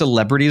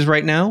celebrities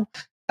right now,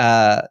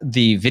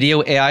 the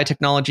video AI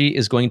technology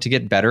is going to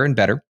get better and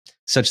better,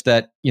 such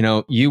that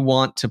you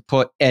want to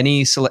put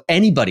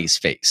anybody's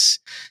face.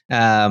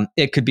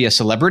 It could be a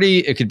celebrity,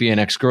 it could be an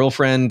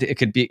ex-girlfriend, it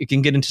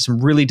can get into some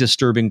really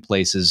disturbing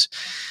places.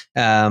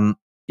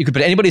 You could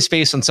put anybody's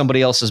face on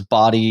somebody else's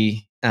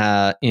body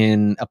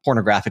in a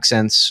pornographic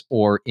sense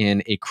or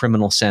in a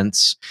criminal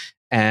sense,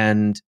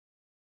 and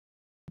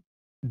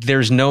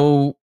there's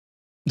no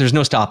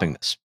stopping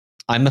this.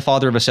 I'm the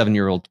father of a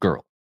 7-year-old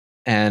girl,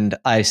 and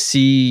I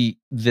see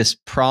this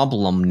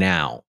problem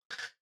now.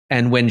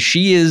 And when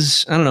she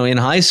is, in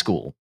high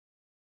school,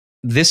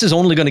 this is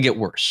only going to get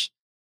worse.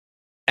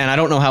 And I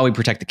don't know how we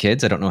protect the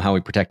kids. I don't know how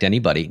we protect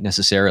anybody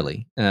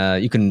necessarily.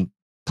 You can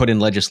put in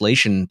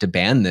legislation to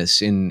ban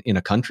this in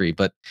a country,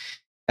 but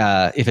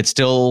if it's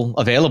still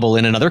available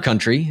in another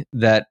country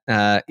that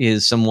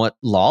is somewhat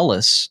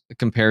lawless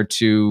compared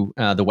to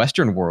the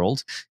Western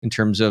world in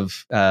terms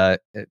of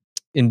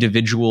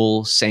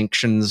individual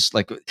sanctions,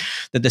 like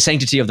the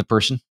sanctity of the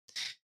person,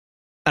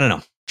 I don't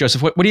know.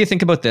 Joseph, what do you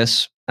think about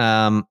this?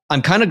 I'm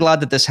kind of glad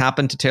that this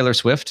happened to Taylor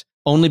Swift,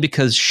 only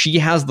because she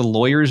has the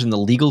lawyers and the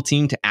legal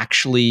team to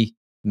actually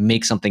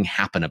make something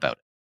happen about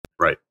it.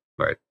 Right,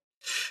 right.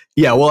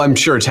 Yeah, well, I'm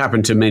sure it's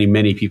happened to many,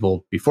 many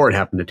people before it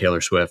happened to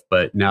Taylor Swift,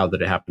 but now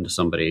that it happened to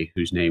somebody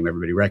whose name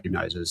everybody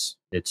recognizes,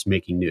 it's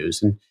making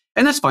news. And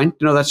that's fine.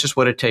 That's just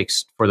what it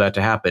takes for that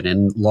to happen.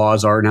 And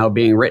laws are now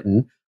being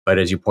written. But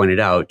as you pointed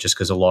out, just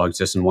because a law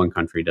exists in one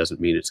country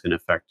doesn't mean it's going to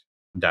affect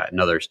that in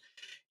others.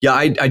 Yeah,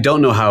 I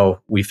don't know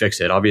how we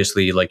fix it.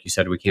 Obviously, like you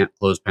said, we can't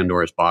close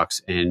Pandora's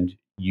box, and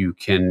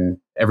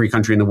every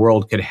country in the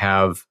world could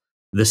have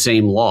the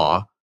same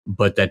law,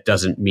 but that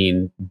doesn't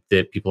mean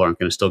that people aren't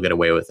going to still get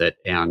away with it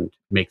and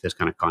make this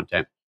kind of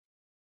content.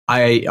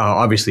 I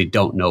obviously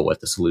don't know what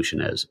the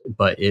solution is,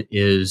 but it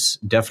is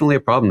definitely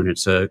a problem, and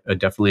it's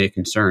definitely a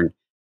concern.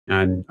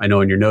 And I know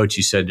in your notes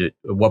you said, at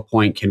what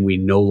point can we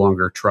no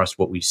longer trust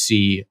what we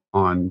see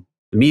on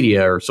the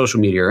media or social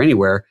media or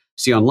anywhere,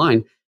 see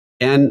online?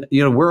 And,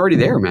 we're already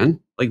there,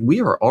 man. Like,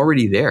 we are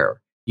already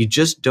there. You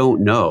just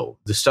don't know.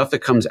 The stuff that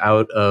comes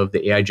out of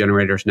the AI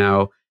generators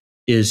now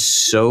is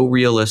so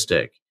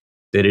realistic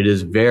that it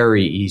is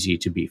very easy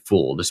to be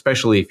fooled,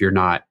 especially if you're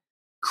not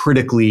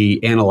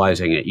critically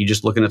analyzing it. You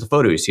just looking at the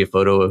photo, you see a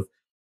photo of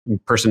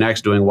person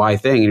X doing Y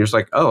thing, and you're just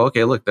like, oh,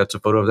 okay, look, that's a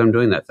photo of them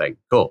doing that thing.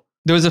 Cool.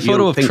 There was a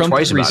photo of Trump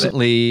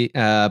recently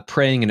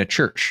praying in a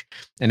church,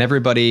 and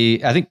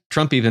everybody, I think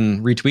Trump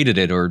even retweeted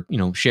it or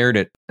shared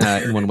it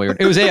in one way.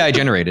 It was AI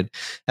generated,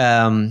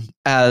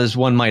 as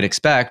one might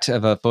expect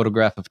of a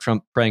photograph of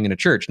Trump praying in a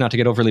church. Not to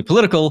get overly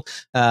political,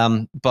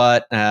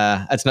 but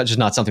that's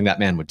not something that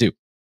man would do.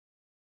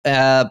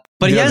 But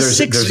he has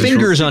six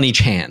fingers on each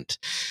hand,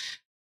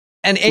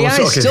 and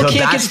AI still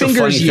can't get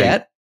fingers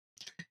yet.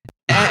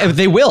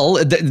 They will.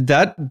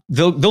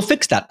 They'll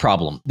fix that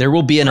problem. There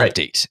will be an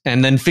update,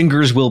 and then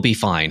fingers will be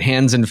fine.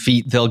 Hands and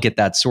feet, they'll get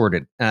that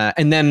sorted.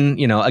 And then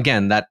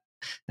again, that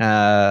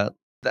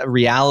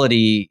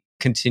reality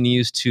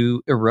continues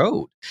to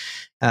erode.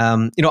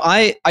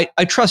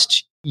 I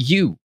trust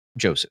you,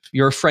 Joseph.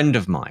 You're a friend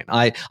of mine.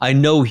 I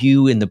know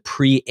you in the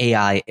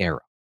pre-AI era.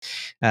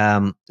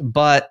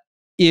 But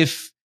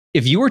if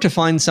you were to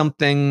find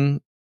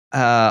something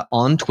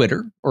on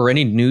Twitter or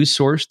any news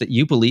source that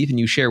you believe and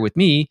you share with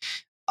me,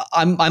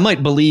 I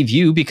might believe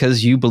you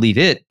because you believe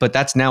it, but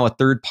that's now a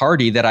third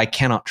party that I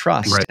cannot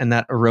trust. Right. And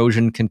that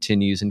erosion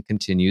continues and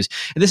continues.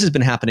 And this has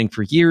been happening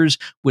for years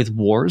with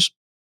wars.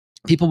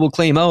 People will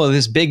claim, oh,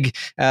 this big,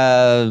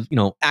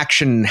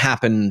 action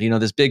happened,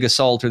 this big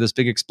assault or this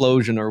big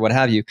explosion or what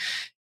have you.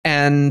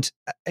 And,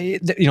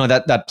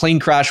 that plane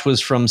crash was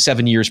from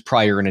 7 years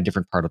prior in a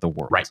different part of the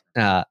world. Right.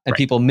 And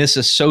people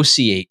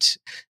misassociate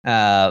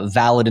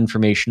valid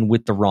information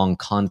with the wrong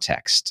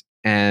context.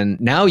 And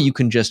now you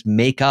can just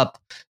make up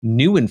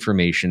new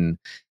information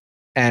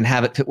and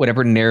have it fit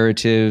whatever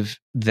narrative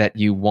that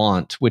you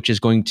want, which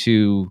is going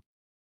to,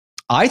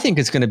 I think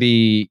it's going to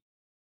be,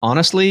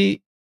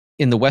 honestly,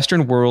 in the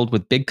Western world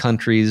with big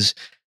countries,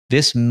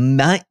 this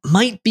might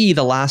be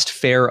the last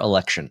fair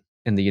election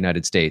in the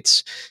United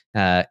States,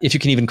 if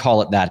you can even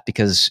call it that,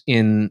 because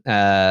in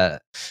the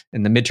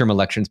midterm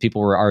elections,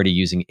 people were already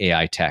using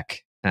AI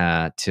tech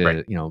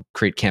to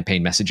create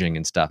campaign messaging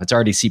and stuff. It's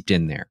already seeped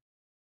in there.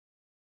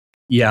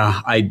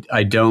 Yeah, I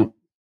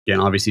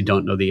obviously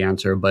don't know the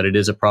answer, but it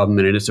is a problem,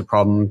 and it is a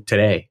problem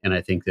today. And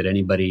I think that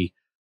anybody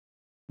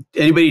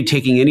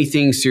taking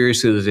anything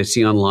seriously that they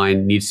see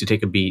online needs to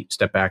take a beat,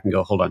 step back, and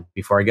go, hold on,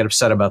 before I get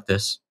upset about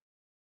this,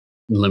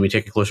 let me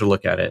take a closer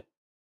look at it.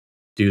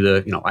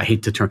 I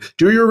hate the term,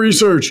 do your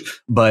research,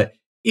 but,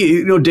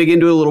 dig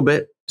into it a little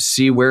bit,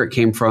 see where it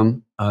came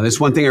from. That's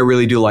one thing I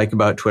really do like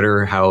about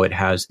Twitter, how it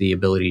has the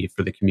ability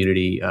for the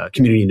community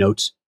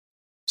notes.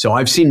 So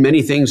I've seen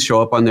many things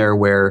show up on there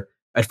where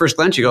at first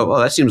glance you go, oh,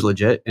 that seems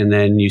legit. And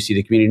then you see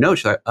the community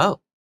notes, you're like, oh,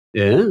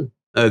 yeah,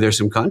 there's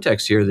some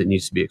context here that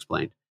needs to be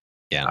explained.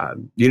 Yeah.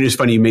 It's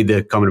funny you made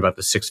the comment about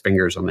the 6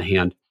 fingers on the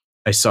hand.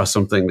 I saw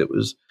something that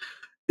was,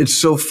 it's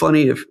so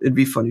funny. It'd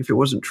be funny if it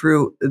wasn't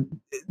true.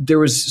 There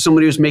was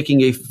somebody who was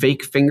making a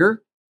fake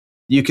finger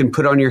you can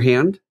put on your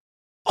hand.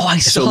 Oh, I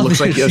saw. So it looks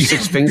like you have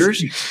 6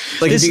 fingers.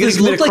 Like this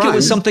looked like it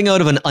was something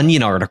out of an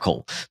Onion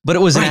article, but it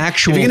was an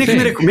actual thing.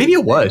 Maybe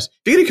it was.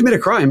 If you're going to commit a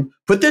crime,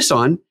 put this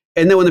on,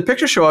 and then when the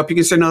pictures show up, you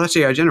can say, no, that's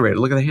AI generated.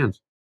 Look at the hands.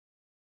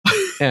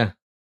 Yeah.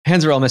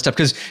 Hands are all messed up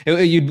because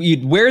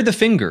you'd wear the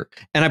finger,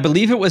 and I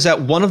believe it was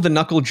at one of the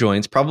knuckle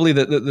joints, probably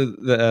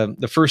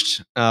the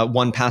first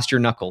one past your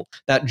knuckle.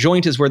 That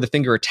joint is where the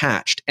finger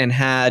attached and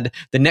had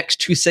the next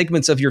 2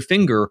 segments of your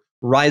finger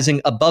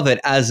rising above it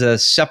as a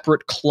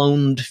separate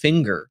cloned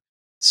finger,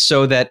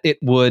 so that it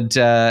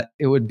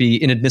would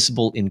be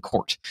inadmissible in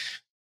court.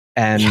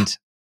 And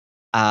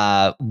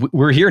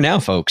we're here now,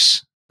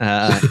 folks.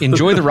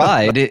 Enjoy the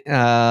ride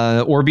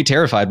or be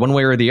terrified, one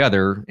way or the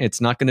other. It's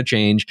not going to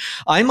change.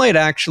 I might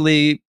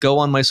actually go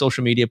on my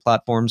social media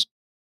platforms,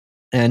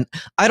 and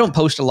I don't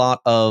post a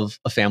lot of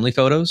family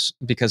photos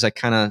because I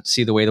kind of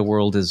see the way the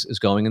world is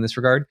going in this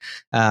regard.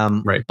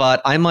 Right.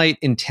 But I might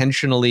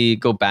intentionally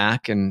go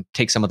back and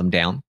take some of them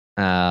down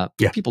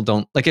People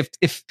don't like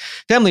if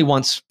family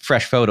wants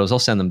fresh photos, I'll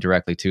send them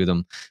directly to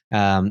them.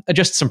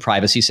 Adjust some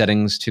privacy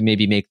settings to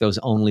maybe make those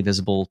only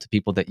visible to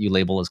people that you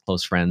label as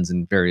close friends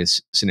in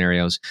various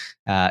scenarios.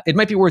 It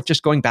might be worth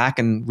just going back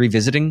and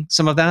revisiting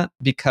some of that,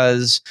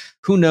 because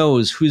who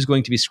knows who's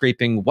going to be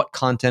scraping what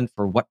content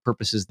for what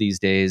purposes these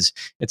days.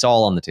 It's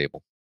all on the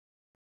table.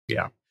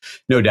 Yeah,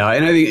 no doubt.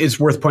 And I think it's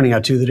worth pointing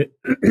out too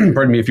that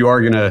pardon me, if you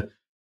are going to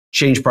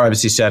change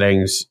privacy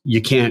settings,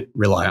 you can't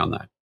rely on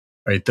that,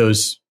 right?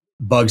 Those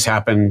bugs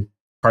happen,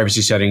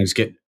 privacy settings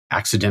get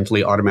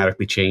accidentally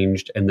automatically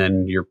changed, and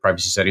then your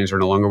privacy settings are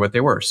no longer what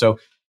they were. So,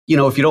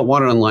 if you don't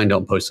want it online,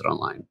 don't post it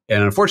online.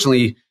 And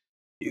unfortunately,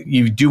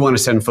 you do want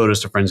to send photos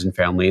to friends and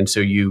family. And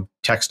so you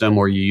text them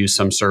or you use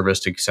some service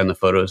to send the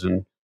photos.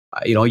 And,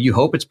 you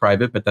hope it's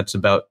private, but that's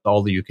about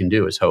all that you can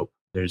do is hope.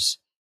 There's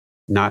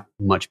not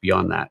much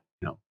beyond that.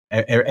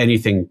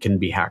 Anything can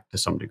be hacked to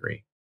some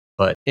degree.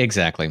 But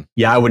exactly.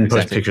 Yeah, I wouldn't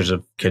post pictures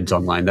of kids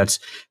online. That's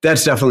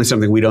definitely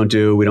something we don't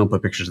do. We don't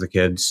put pictures of the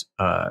kids.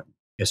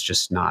 It's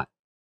just not.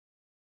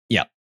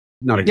 Yeah.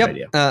 Not a good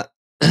idea.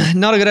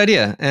 Not a good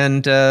idea.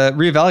 And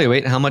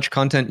reevaluate how much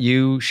content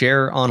you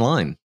share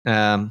online.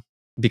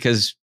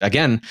 Because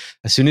again,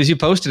 as soon as you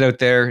post it out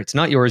there, it's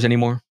not yours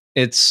anymore.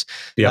 It's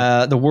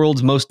the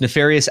world's most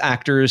nefarious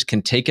actors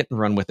can take it and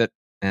run with it.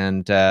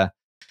 And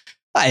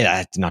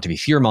not to be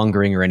fear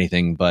mongering or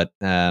anything, but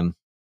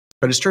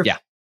it's true. Yeah.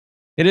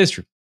 It is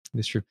true.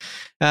 It's true.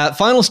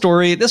 Final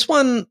story. This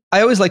one,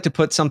 I always like to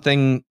put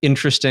something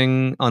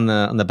interesting on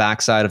the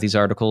backside of these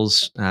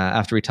articles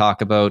after we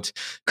talk about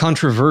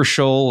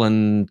controversial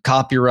and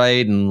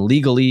copyright and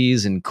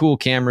legalese and cool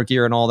camera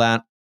gear and all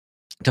that.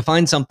 To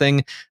find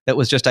something that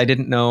was just, I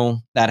didn't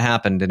know that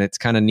happened, and it's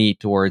kind of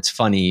neat or it's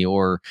funny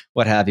or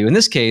what have you. In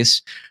this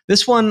case,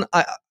 this one,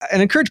 I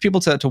encourage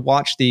people to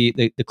watch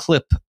the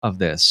clip of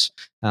this.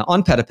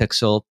 On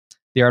Petapixel,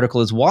 the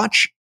article is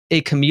 "Watch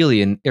a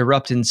chameleon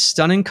erupt in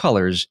stunning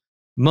colors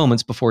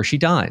moments before she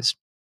dies."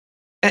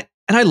 And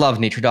I love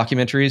nature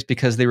documentaries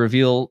because they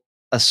reveal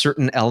a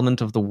certain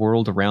element of the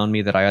world around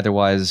me that I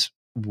otherwise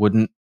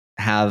wouldn't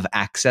have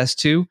access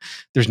to.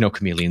 There's no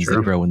chameleons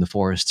that grow in the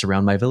forests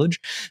around my village.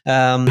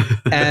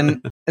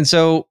 And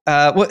so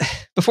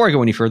before I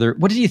go any further,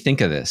 what did you think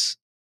of this?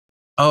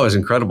 Oh, it's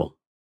incredible.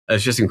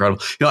 It's just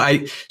incredible.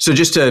 So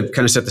just to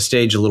kind of set the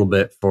stage a little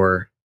bit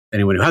for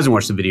anyone who hasn't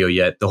watched the video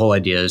yet, the whole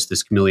idea is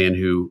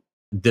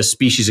this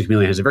species of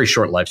chameleon has a very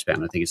short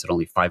lifespan. I think it's at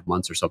only 5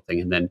 months or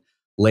something, and then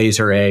lays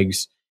her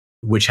eggs,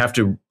 which have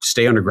to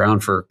stay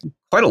underground for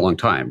quite a long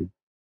time,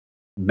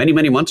 many,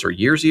 many months or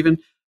years even.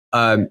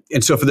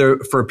 And so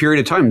for a period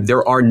of time,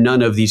 there are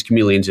none of these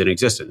chameleons in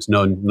existence,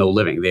 no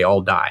living. They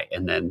all die,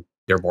 and then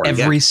they're born again.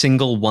 Every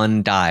single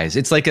one dies.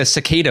 It's like a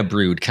cicada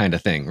brood kind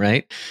of thing,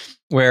 right?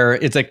 Where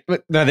it's like,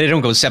 they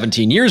don't go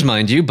 17 years,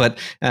 mind you, but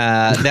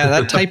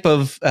that type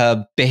of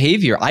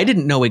behavior I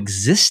didn't know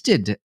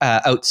existed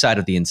outside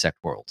of the insect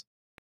world.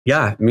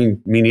 Yeah, me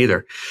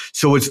neither.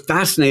 So what's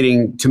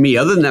fascinating to me,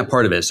 other than that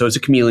part of it, so it's a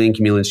chameleon,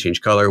 chameleons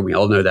change color, we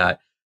all know that.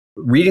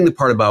 Reading the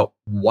part about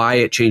why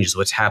it changes,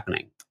 what's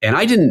happening. And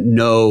I didn't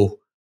know,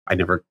 I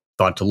never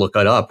thought to look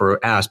it up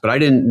or ask, but I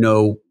didn't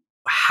know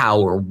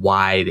how or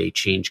why they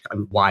change.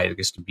 Why, I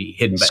guess, to be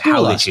hidden, but School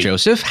how they us, change.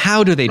 Joseph.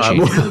 How do they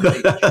change?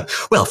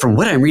 Well, from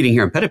what I'm reading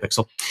here in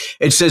Petapixel,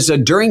 it says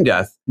during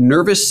death,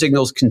 nervous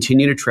signals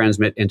continue to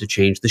transmit and to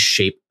change the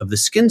shape of the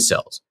skin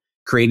cells,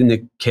 creating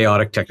the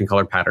chaotic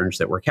technicolor patterns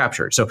that were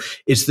captured. So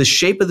it's the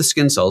shape of the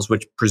skin cells,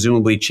 which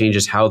presumably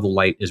changes how the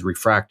light is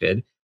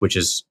refracted, which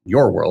is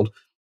your world,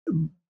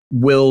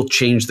 will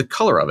change the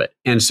color of it.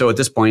 And so at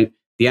this point,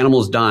 the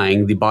animal is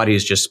dying. The body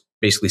is just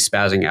basically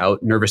spazzing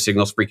out, nervous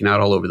signals freaking out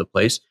all over the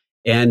place.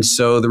 And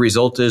so the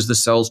result is the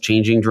cells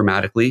changing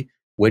dramatically,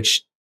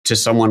 which to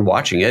someone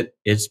watching it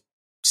is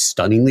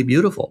stunningly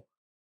beautiful.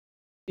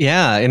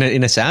 Yeah,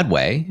 in a sad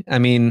way. I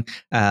mean,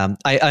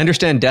 I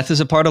understand death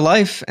is a part of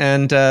life,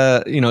 and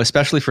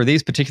especially for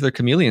these particular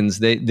chameleons,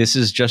 this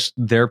is just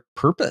their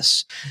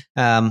purpose.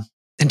 And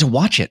to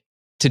watch it,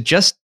 to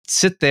just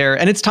sit there,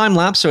 and it's time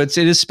lapse, so it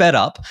is sped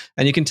up,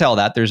 and you can tell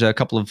that there's a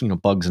couple of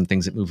bugs and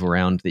things that move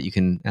around that you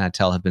can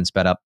tell have been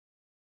sped up.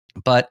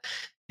 But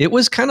it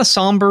was kind of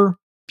somber,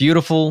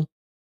 beautiful,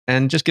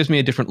 and just gives me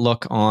a different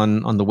look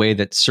on the way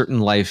that certain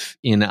life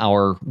in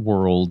our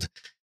world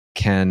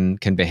can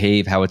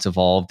behave, how it's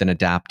evolved and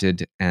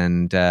adapted,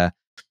 and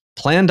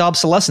planned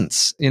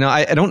obsolescence.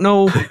 I don't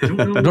know.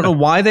 I don't know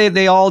why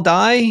they all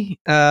die.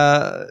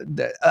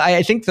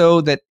 I think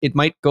though that it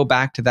might go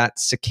back to that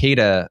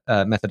cicada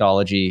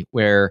methodology,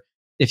 where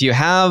if you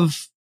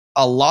have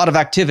a lot of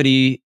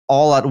activity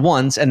all at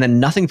once and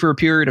then nothing for a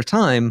period of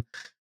time,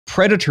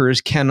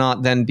 predators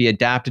cannot then be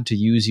adapted to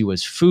use you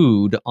as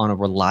food on a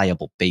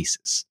reliable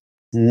basis.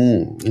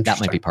 That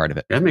might be part of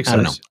it. That makes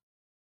sense.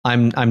 I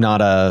don't know. I'm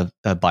not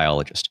a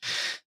biologist,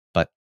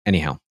 but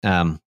anyhow,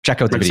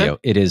 check out the video.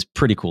 It is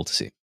pretty cool to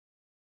see.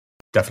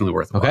 Definitely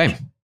worth it. Okay.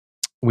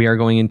 We are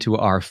going into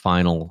our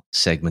final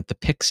segment, the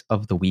picks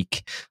of the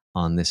week.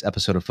 on this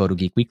episode of Photo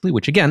Geek Weekly,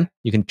 which again,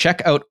 you can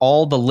check out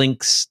all the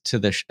links to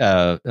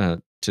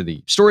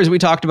the stories we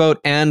talked about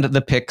and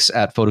the pics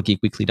at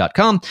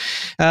photogeekweekly.com.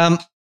 I'm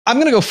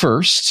going to go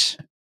first,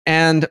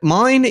 and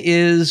mine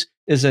is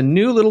a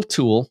new little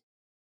tool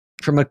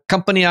from a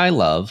company I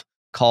love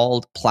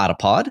called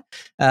Platypod.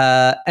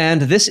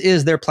 And this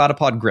is their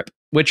Platypod Grip,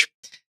 which,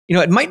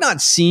 it might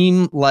not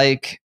seem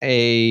like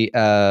a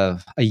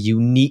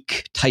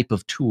unique type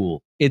of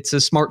tool. It's a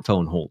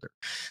smartphone holder.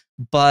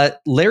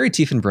 But Larry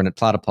Tiefenbrunn at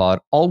Platypod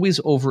always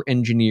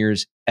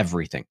over-engineers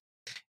everything.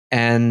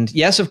 And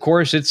yes, of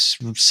course, it's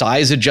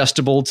size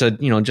adjustable to,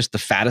 just the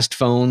fattest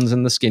phones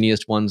and the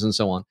skinniest ones and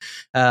so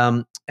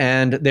on.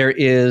 And there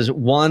is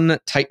one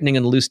tightening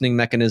and loosening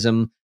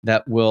mechanism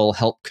that will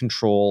help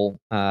control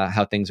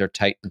how things are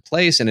tight in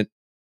place. And it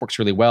works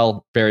really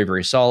well, very,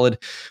 very solid.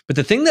 But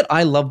the thing that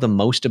I love the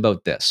most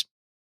about this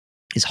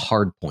is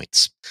hard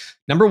points.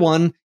 Number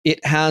one,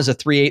 it has a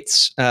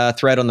 3/8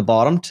 thread on the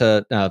bottom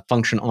to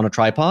function on a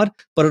tripod,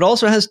 but it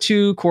also has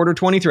 2 quarter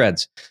 20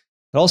 threads.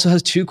 It also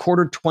has 2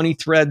 quarter 20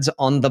 threads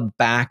on the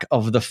back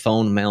of the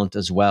phone mount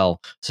as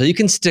well. So you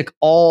can stick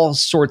all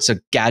sorts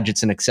of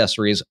gadgets and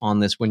accessories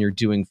on this when you're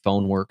doing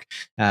phone work.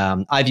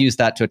 I've used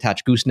that to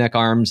attach gooseneck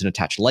arms and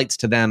attach lights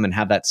to them and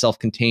have that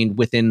self-contained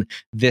within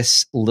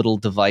this little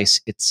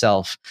device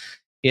itself.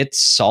 It's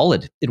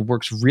solid. It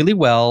works really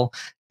well.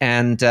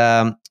 And,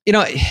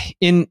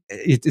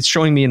 it's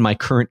showing me in my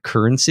current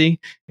currency,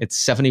 it's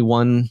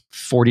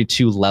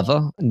 71.42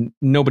 leva.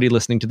 Nobody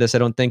listening to this, I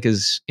don't think,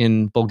 is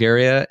in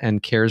Bulgaria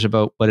and cares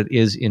about what it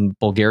is in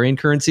Bulgarian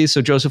currency.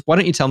 So, Joseph, why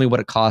don't you tell me what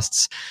it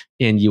costs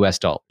in US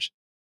dollars?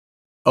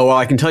 Oh, well,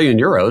 I can tell you in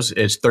euros,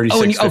 it's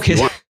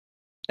 36.51.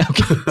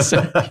 Okay.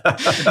 So,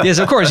 yes,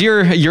 of course,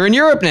 you're in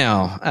Europe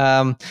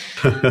now.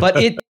 But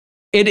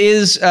it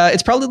is,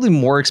 it's probably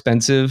more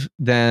expensive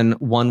than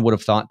one would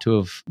have thought to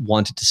have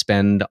wanted to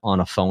spend on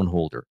a phone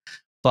holder.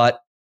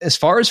 But as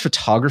far as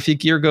photography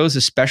gear goes,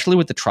 especially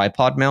with the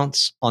tripod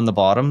mounts on the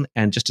bottom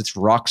and just its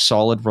rock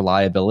solid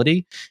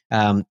reliability,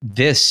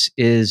 this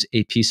is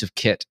a piece of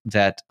kit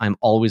that I'm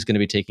always going to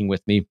be taking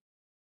with me.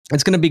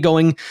 It's going to be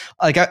going,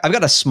 I've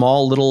got a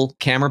small little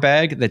camera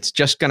bag that's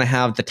just going to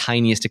have the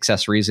tiniest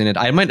accessories in it.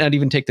 I might not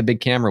even take the big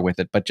camera with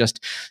it, but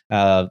just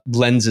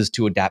lenses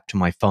to adapt to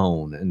my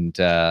phone.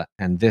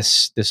 And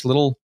this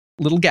little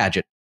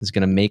gadget is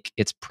going to make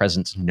its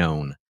presence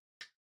known.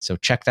 So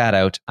check that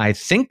out. I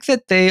think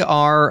that they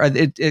are,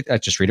 I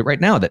just read it right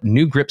now, that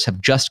new grips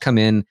have just come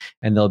in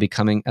and they'll be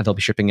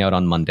shipping out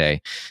on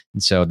Monday.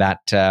 And so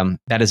that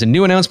is a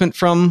new announcement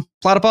from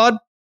Platypod.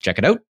 Check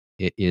it out.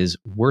 It is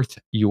worth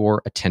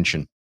your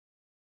attention.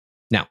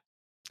 Now,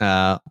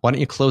 why don't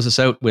you close us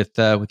out with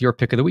your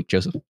pick of the week,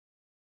 Joseph?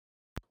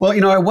 Well,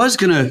 I was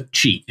going to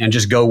cheat and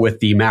just go with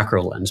the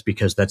macro lens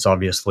because that's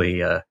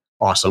obviously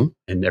awesome,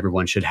 and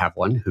everyone should have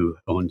one who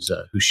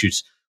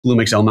shoots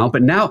Lumix L mount.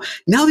 But now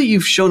that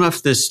you've shown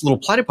off this little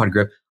Platypod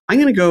grip,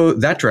 I'm going to go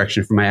that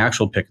direction for my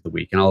actual pick of the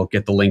week, and I'll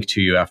get the link to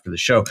you after the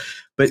show.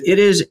 But it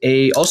is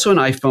also an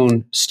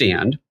iPhone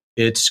stand.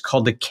 It's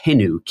called the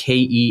Kenu,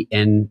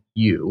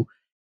 Kenu.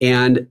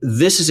 And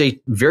this is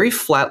a very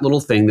flat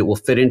little thing that will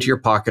fit into your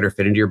pocket or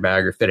fit into your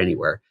bag or fit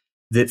anywhere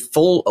that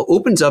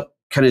opens up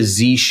kind of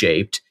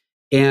Z-shaped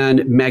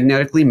and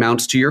magnetically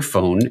mounts to your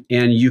phone.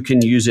 And you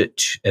can use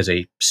it as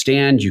a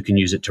stand. You can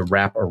use it to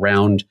wrap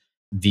around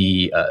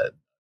the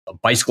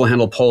bicycle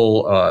handle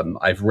pole.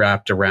 I've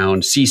wrapped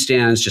around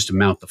C-stands just to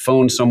mount the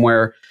phone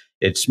somewhere.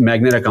 It's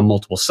magnetic on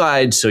multiple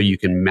sides, so you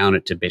can mount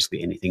it to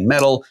basically anything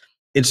metal.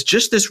 It's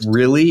just this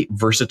really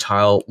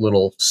versatile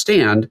little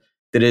stand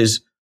that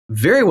is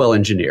very well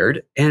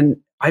engineered, and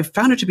I've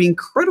found it to be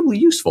incredibly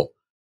useful.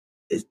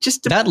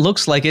 That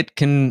looks like it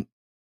can,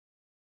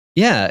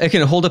 it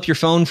can hold up your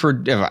phone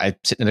for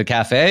sitting in a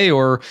cafe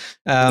or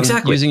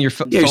exactly. using your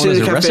phone you're as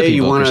a recipe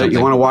you book or something.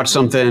 You want to watch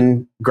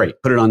something, great,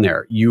 put it on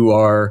there.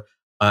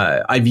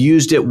 I've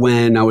used it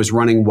when I was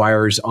running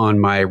wires on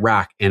my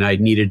rack and I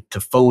needed to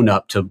phone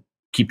up to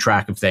keep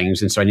track of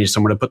things, and so I needed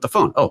somewhere to put the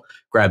phone. Oh,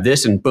 grab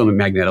this, and boom, it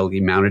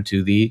magnetically mounted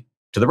to the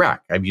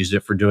rack. I've used it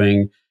for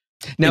doing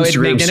now Instagram it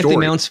magnetically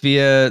story. mounts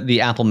via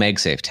the Apple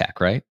MagSafe tech,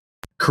 right?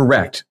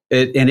 Correct.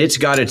 And it's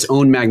got its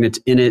own magnets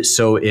in it,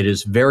 so it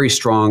is very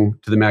strong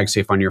to the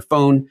MagSafe on your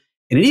phone.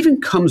 And it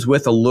even comes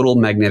with a little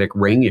magnetic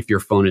ring if your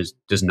phone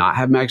does not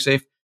have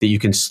MagSafe that you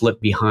can slip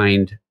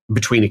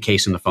between a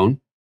case and the phone,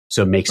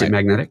 so it makes it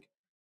magnetic.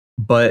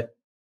 But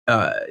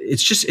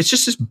it's just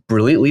this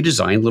brilliantly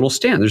designed little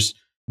stand. There's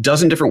a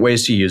dozen different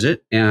ways to use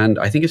it, and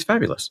I think it's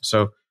fabulous.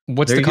 So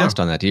what's the cost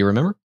on that? Do you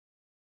remember?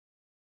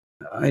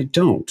 I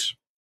don't.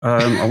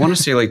 I want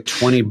to say like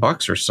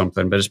 $20 or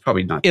something, but it's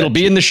probably not. It'll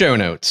be in the show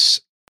notes.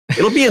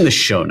 It'll be in the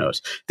show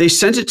notes. They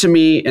sent it to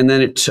me, and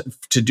then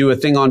to do a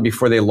thing on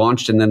before they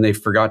launched, and then they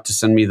forgot to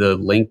send me the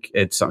link.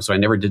 So I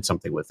never did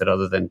something with it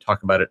other than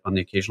talk about it on the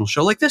occasional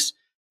show like this,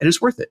 and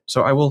it's worth it.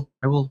 So I will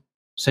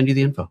send you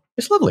the info.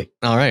 It's lovely.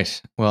 All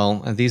right. Well,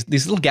 these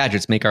little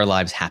gadgets make our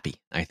lives happy,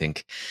 I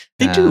think.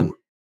 They do.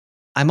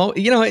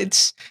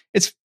 It's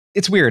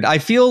weird. I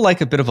feel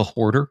like a bit of a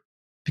hoarder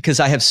because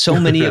I have so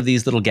many of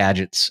these little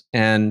gadgets,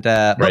 and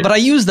but I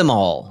use them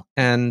all,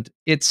 and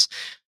it's,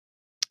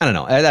 I don't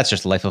know. That's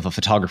just the life of a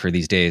photographer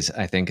these days,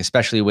 I think,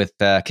 especially with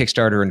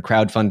Kickstarter and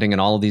crowdfunding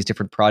and all of these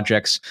different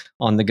projects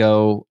on the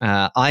go.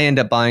 I end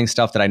up buying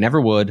stuff that I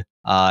never would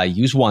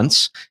use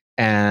once.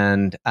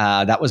 And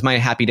that was my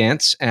happy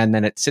dance. And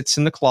then it sits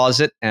in the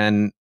closet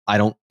and I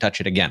don't touch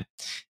it again.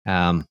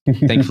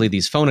 Thankfully,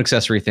 these phone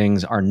accessory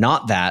things are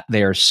not that.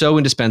 They are so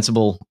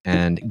indispensable,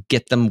 and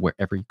get them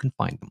wherever you can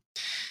find them.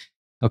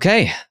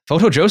 Okay,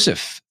 Photo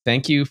Joseph,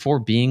 thank you for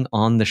being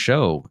on the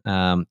show.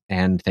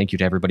 And thank you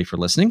to everybody for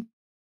listening.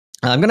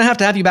 I'm going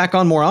to have you back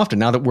on more often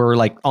now that we're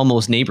like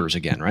almost neighbors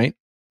again, right?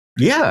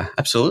 Yeah,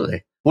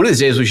 absolutely. One of these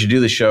days we should do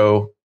the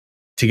show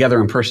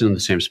together in person in the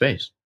same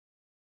space.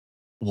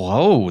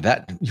 Whoa,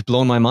 you've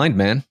blown my mind,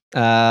 man.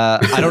 I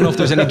don't know if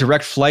there's any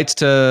direct flights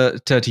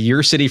to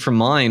your city from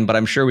mine, but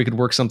I'm sure we could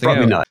work something out.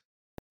 Probably not.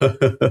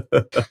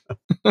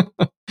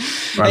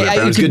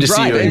 Hey, it's good to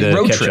see you and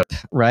road catch trip, up.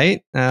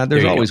 Right?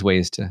 There's always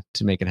ways to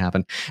make it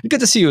happen. Good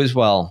to see you as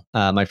well,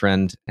 my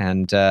friend.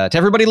 And to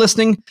everybody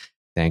listening,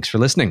 thanks for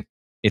listening.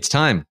 It's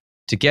time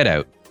to get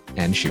out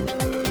and shoot.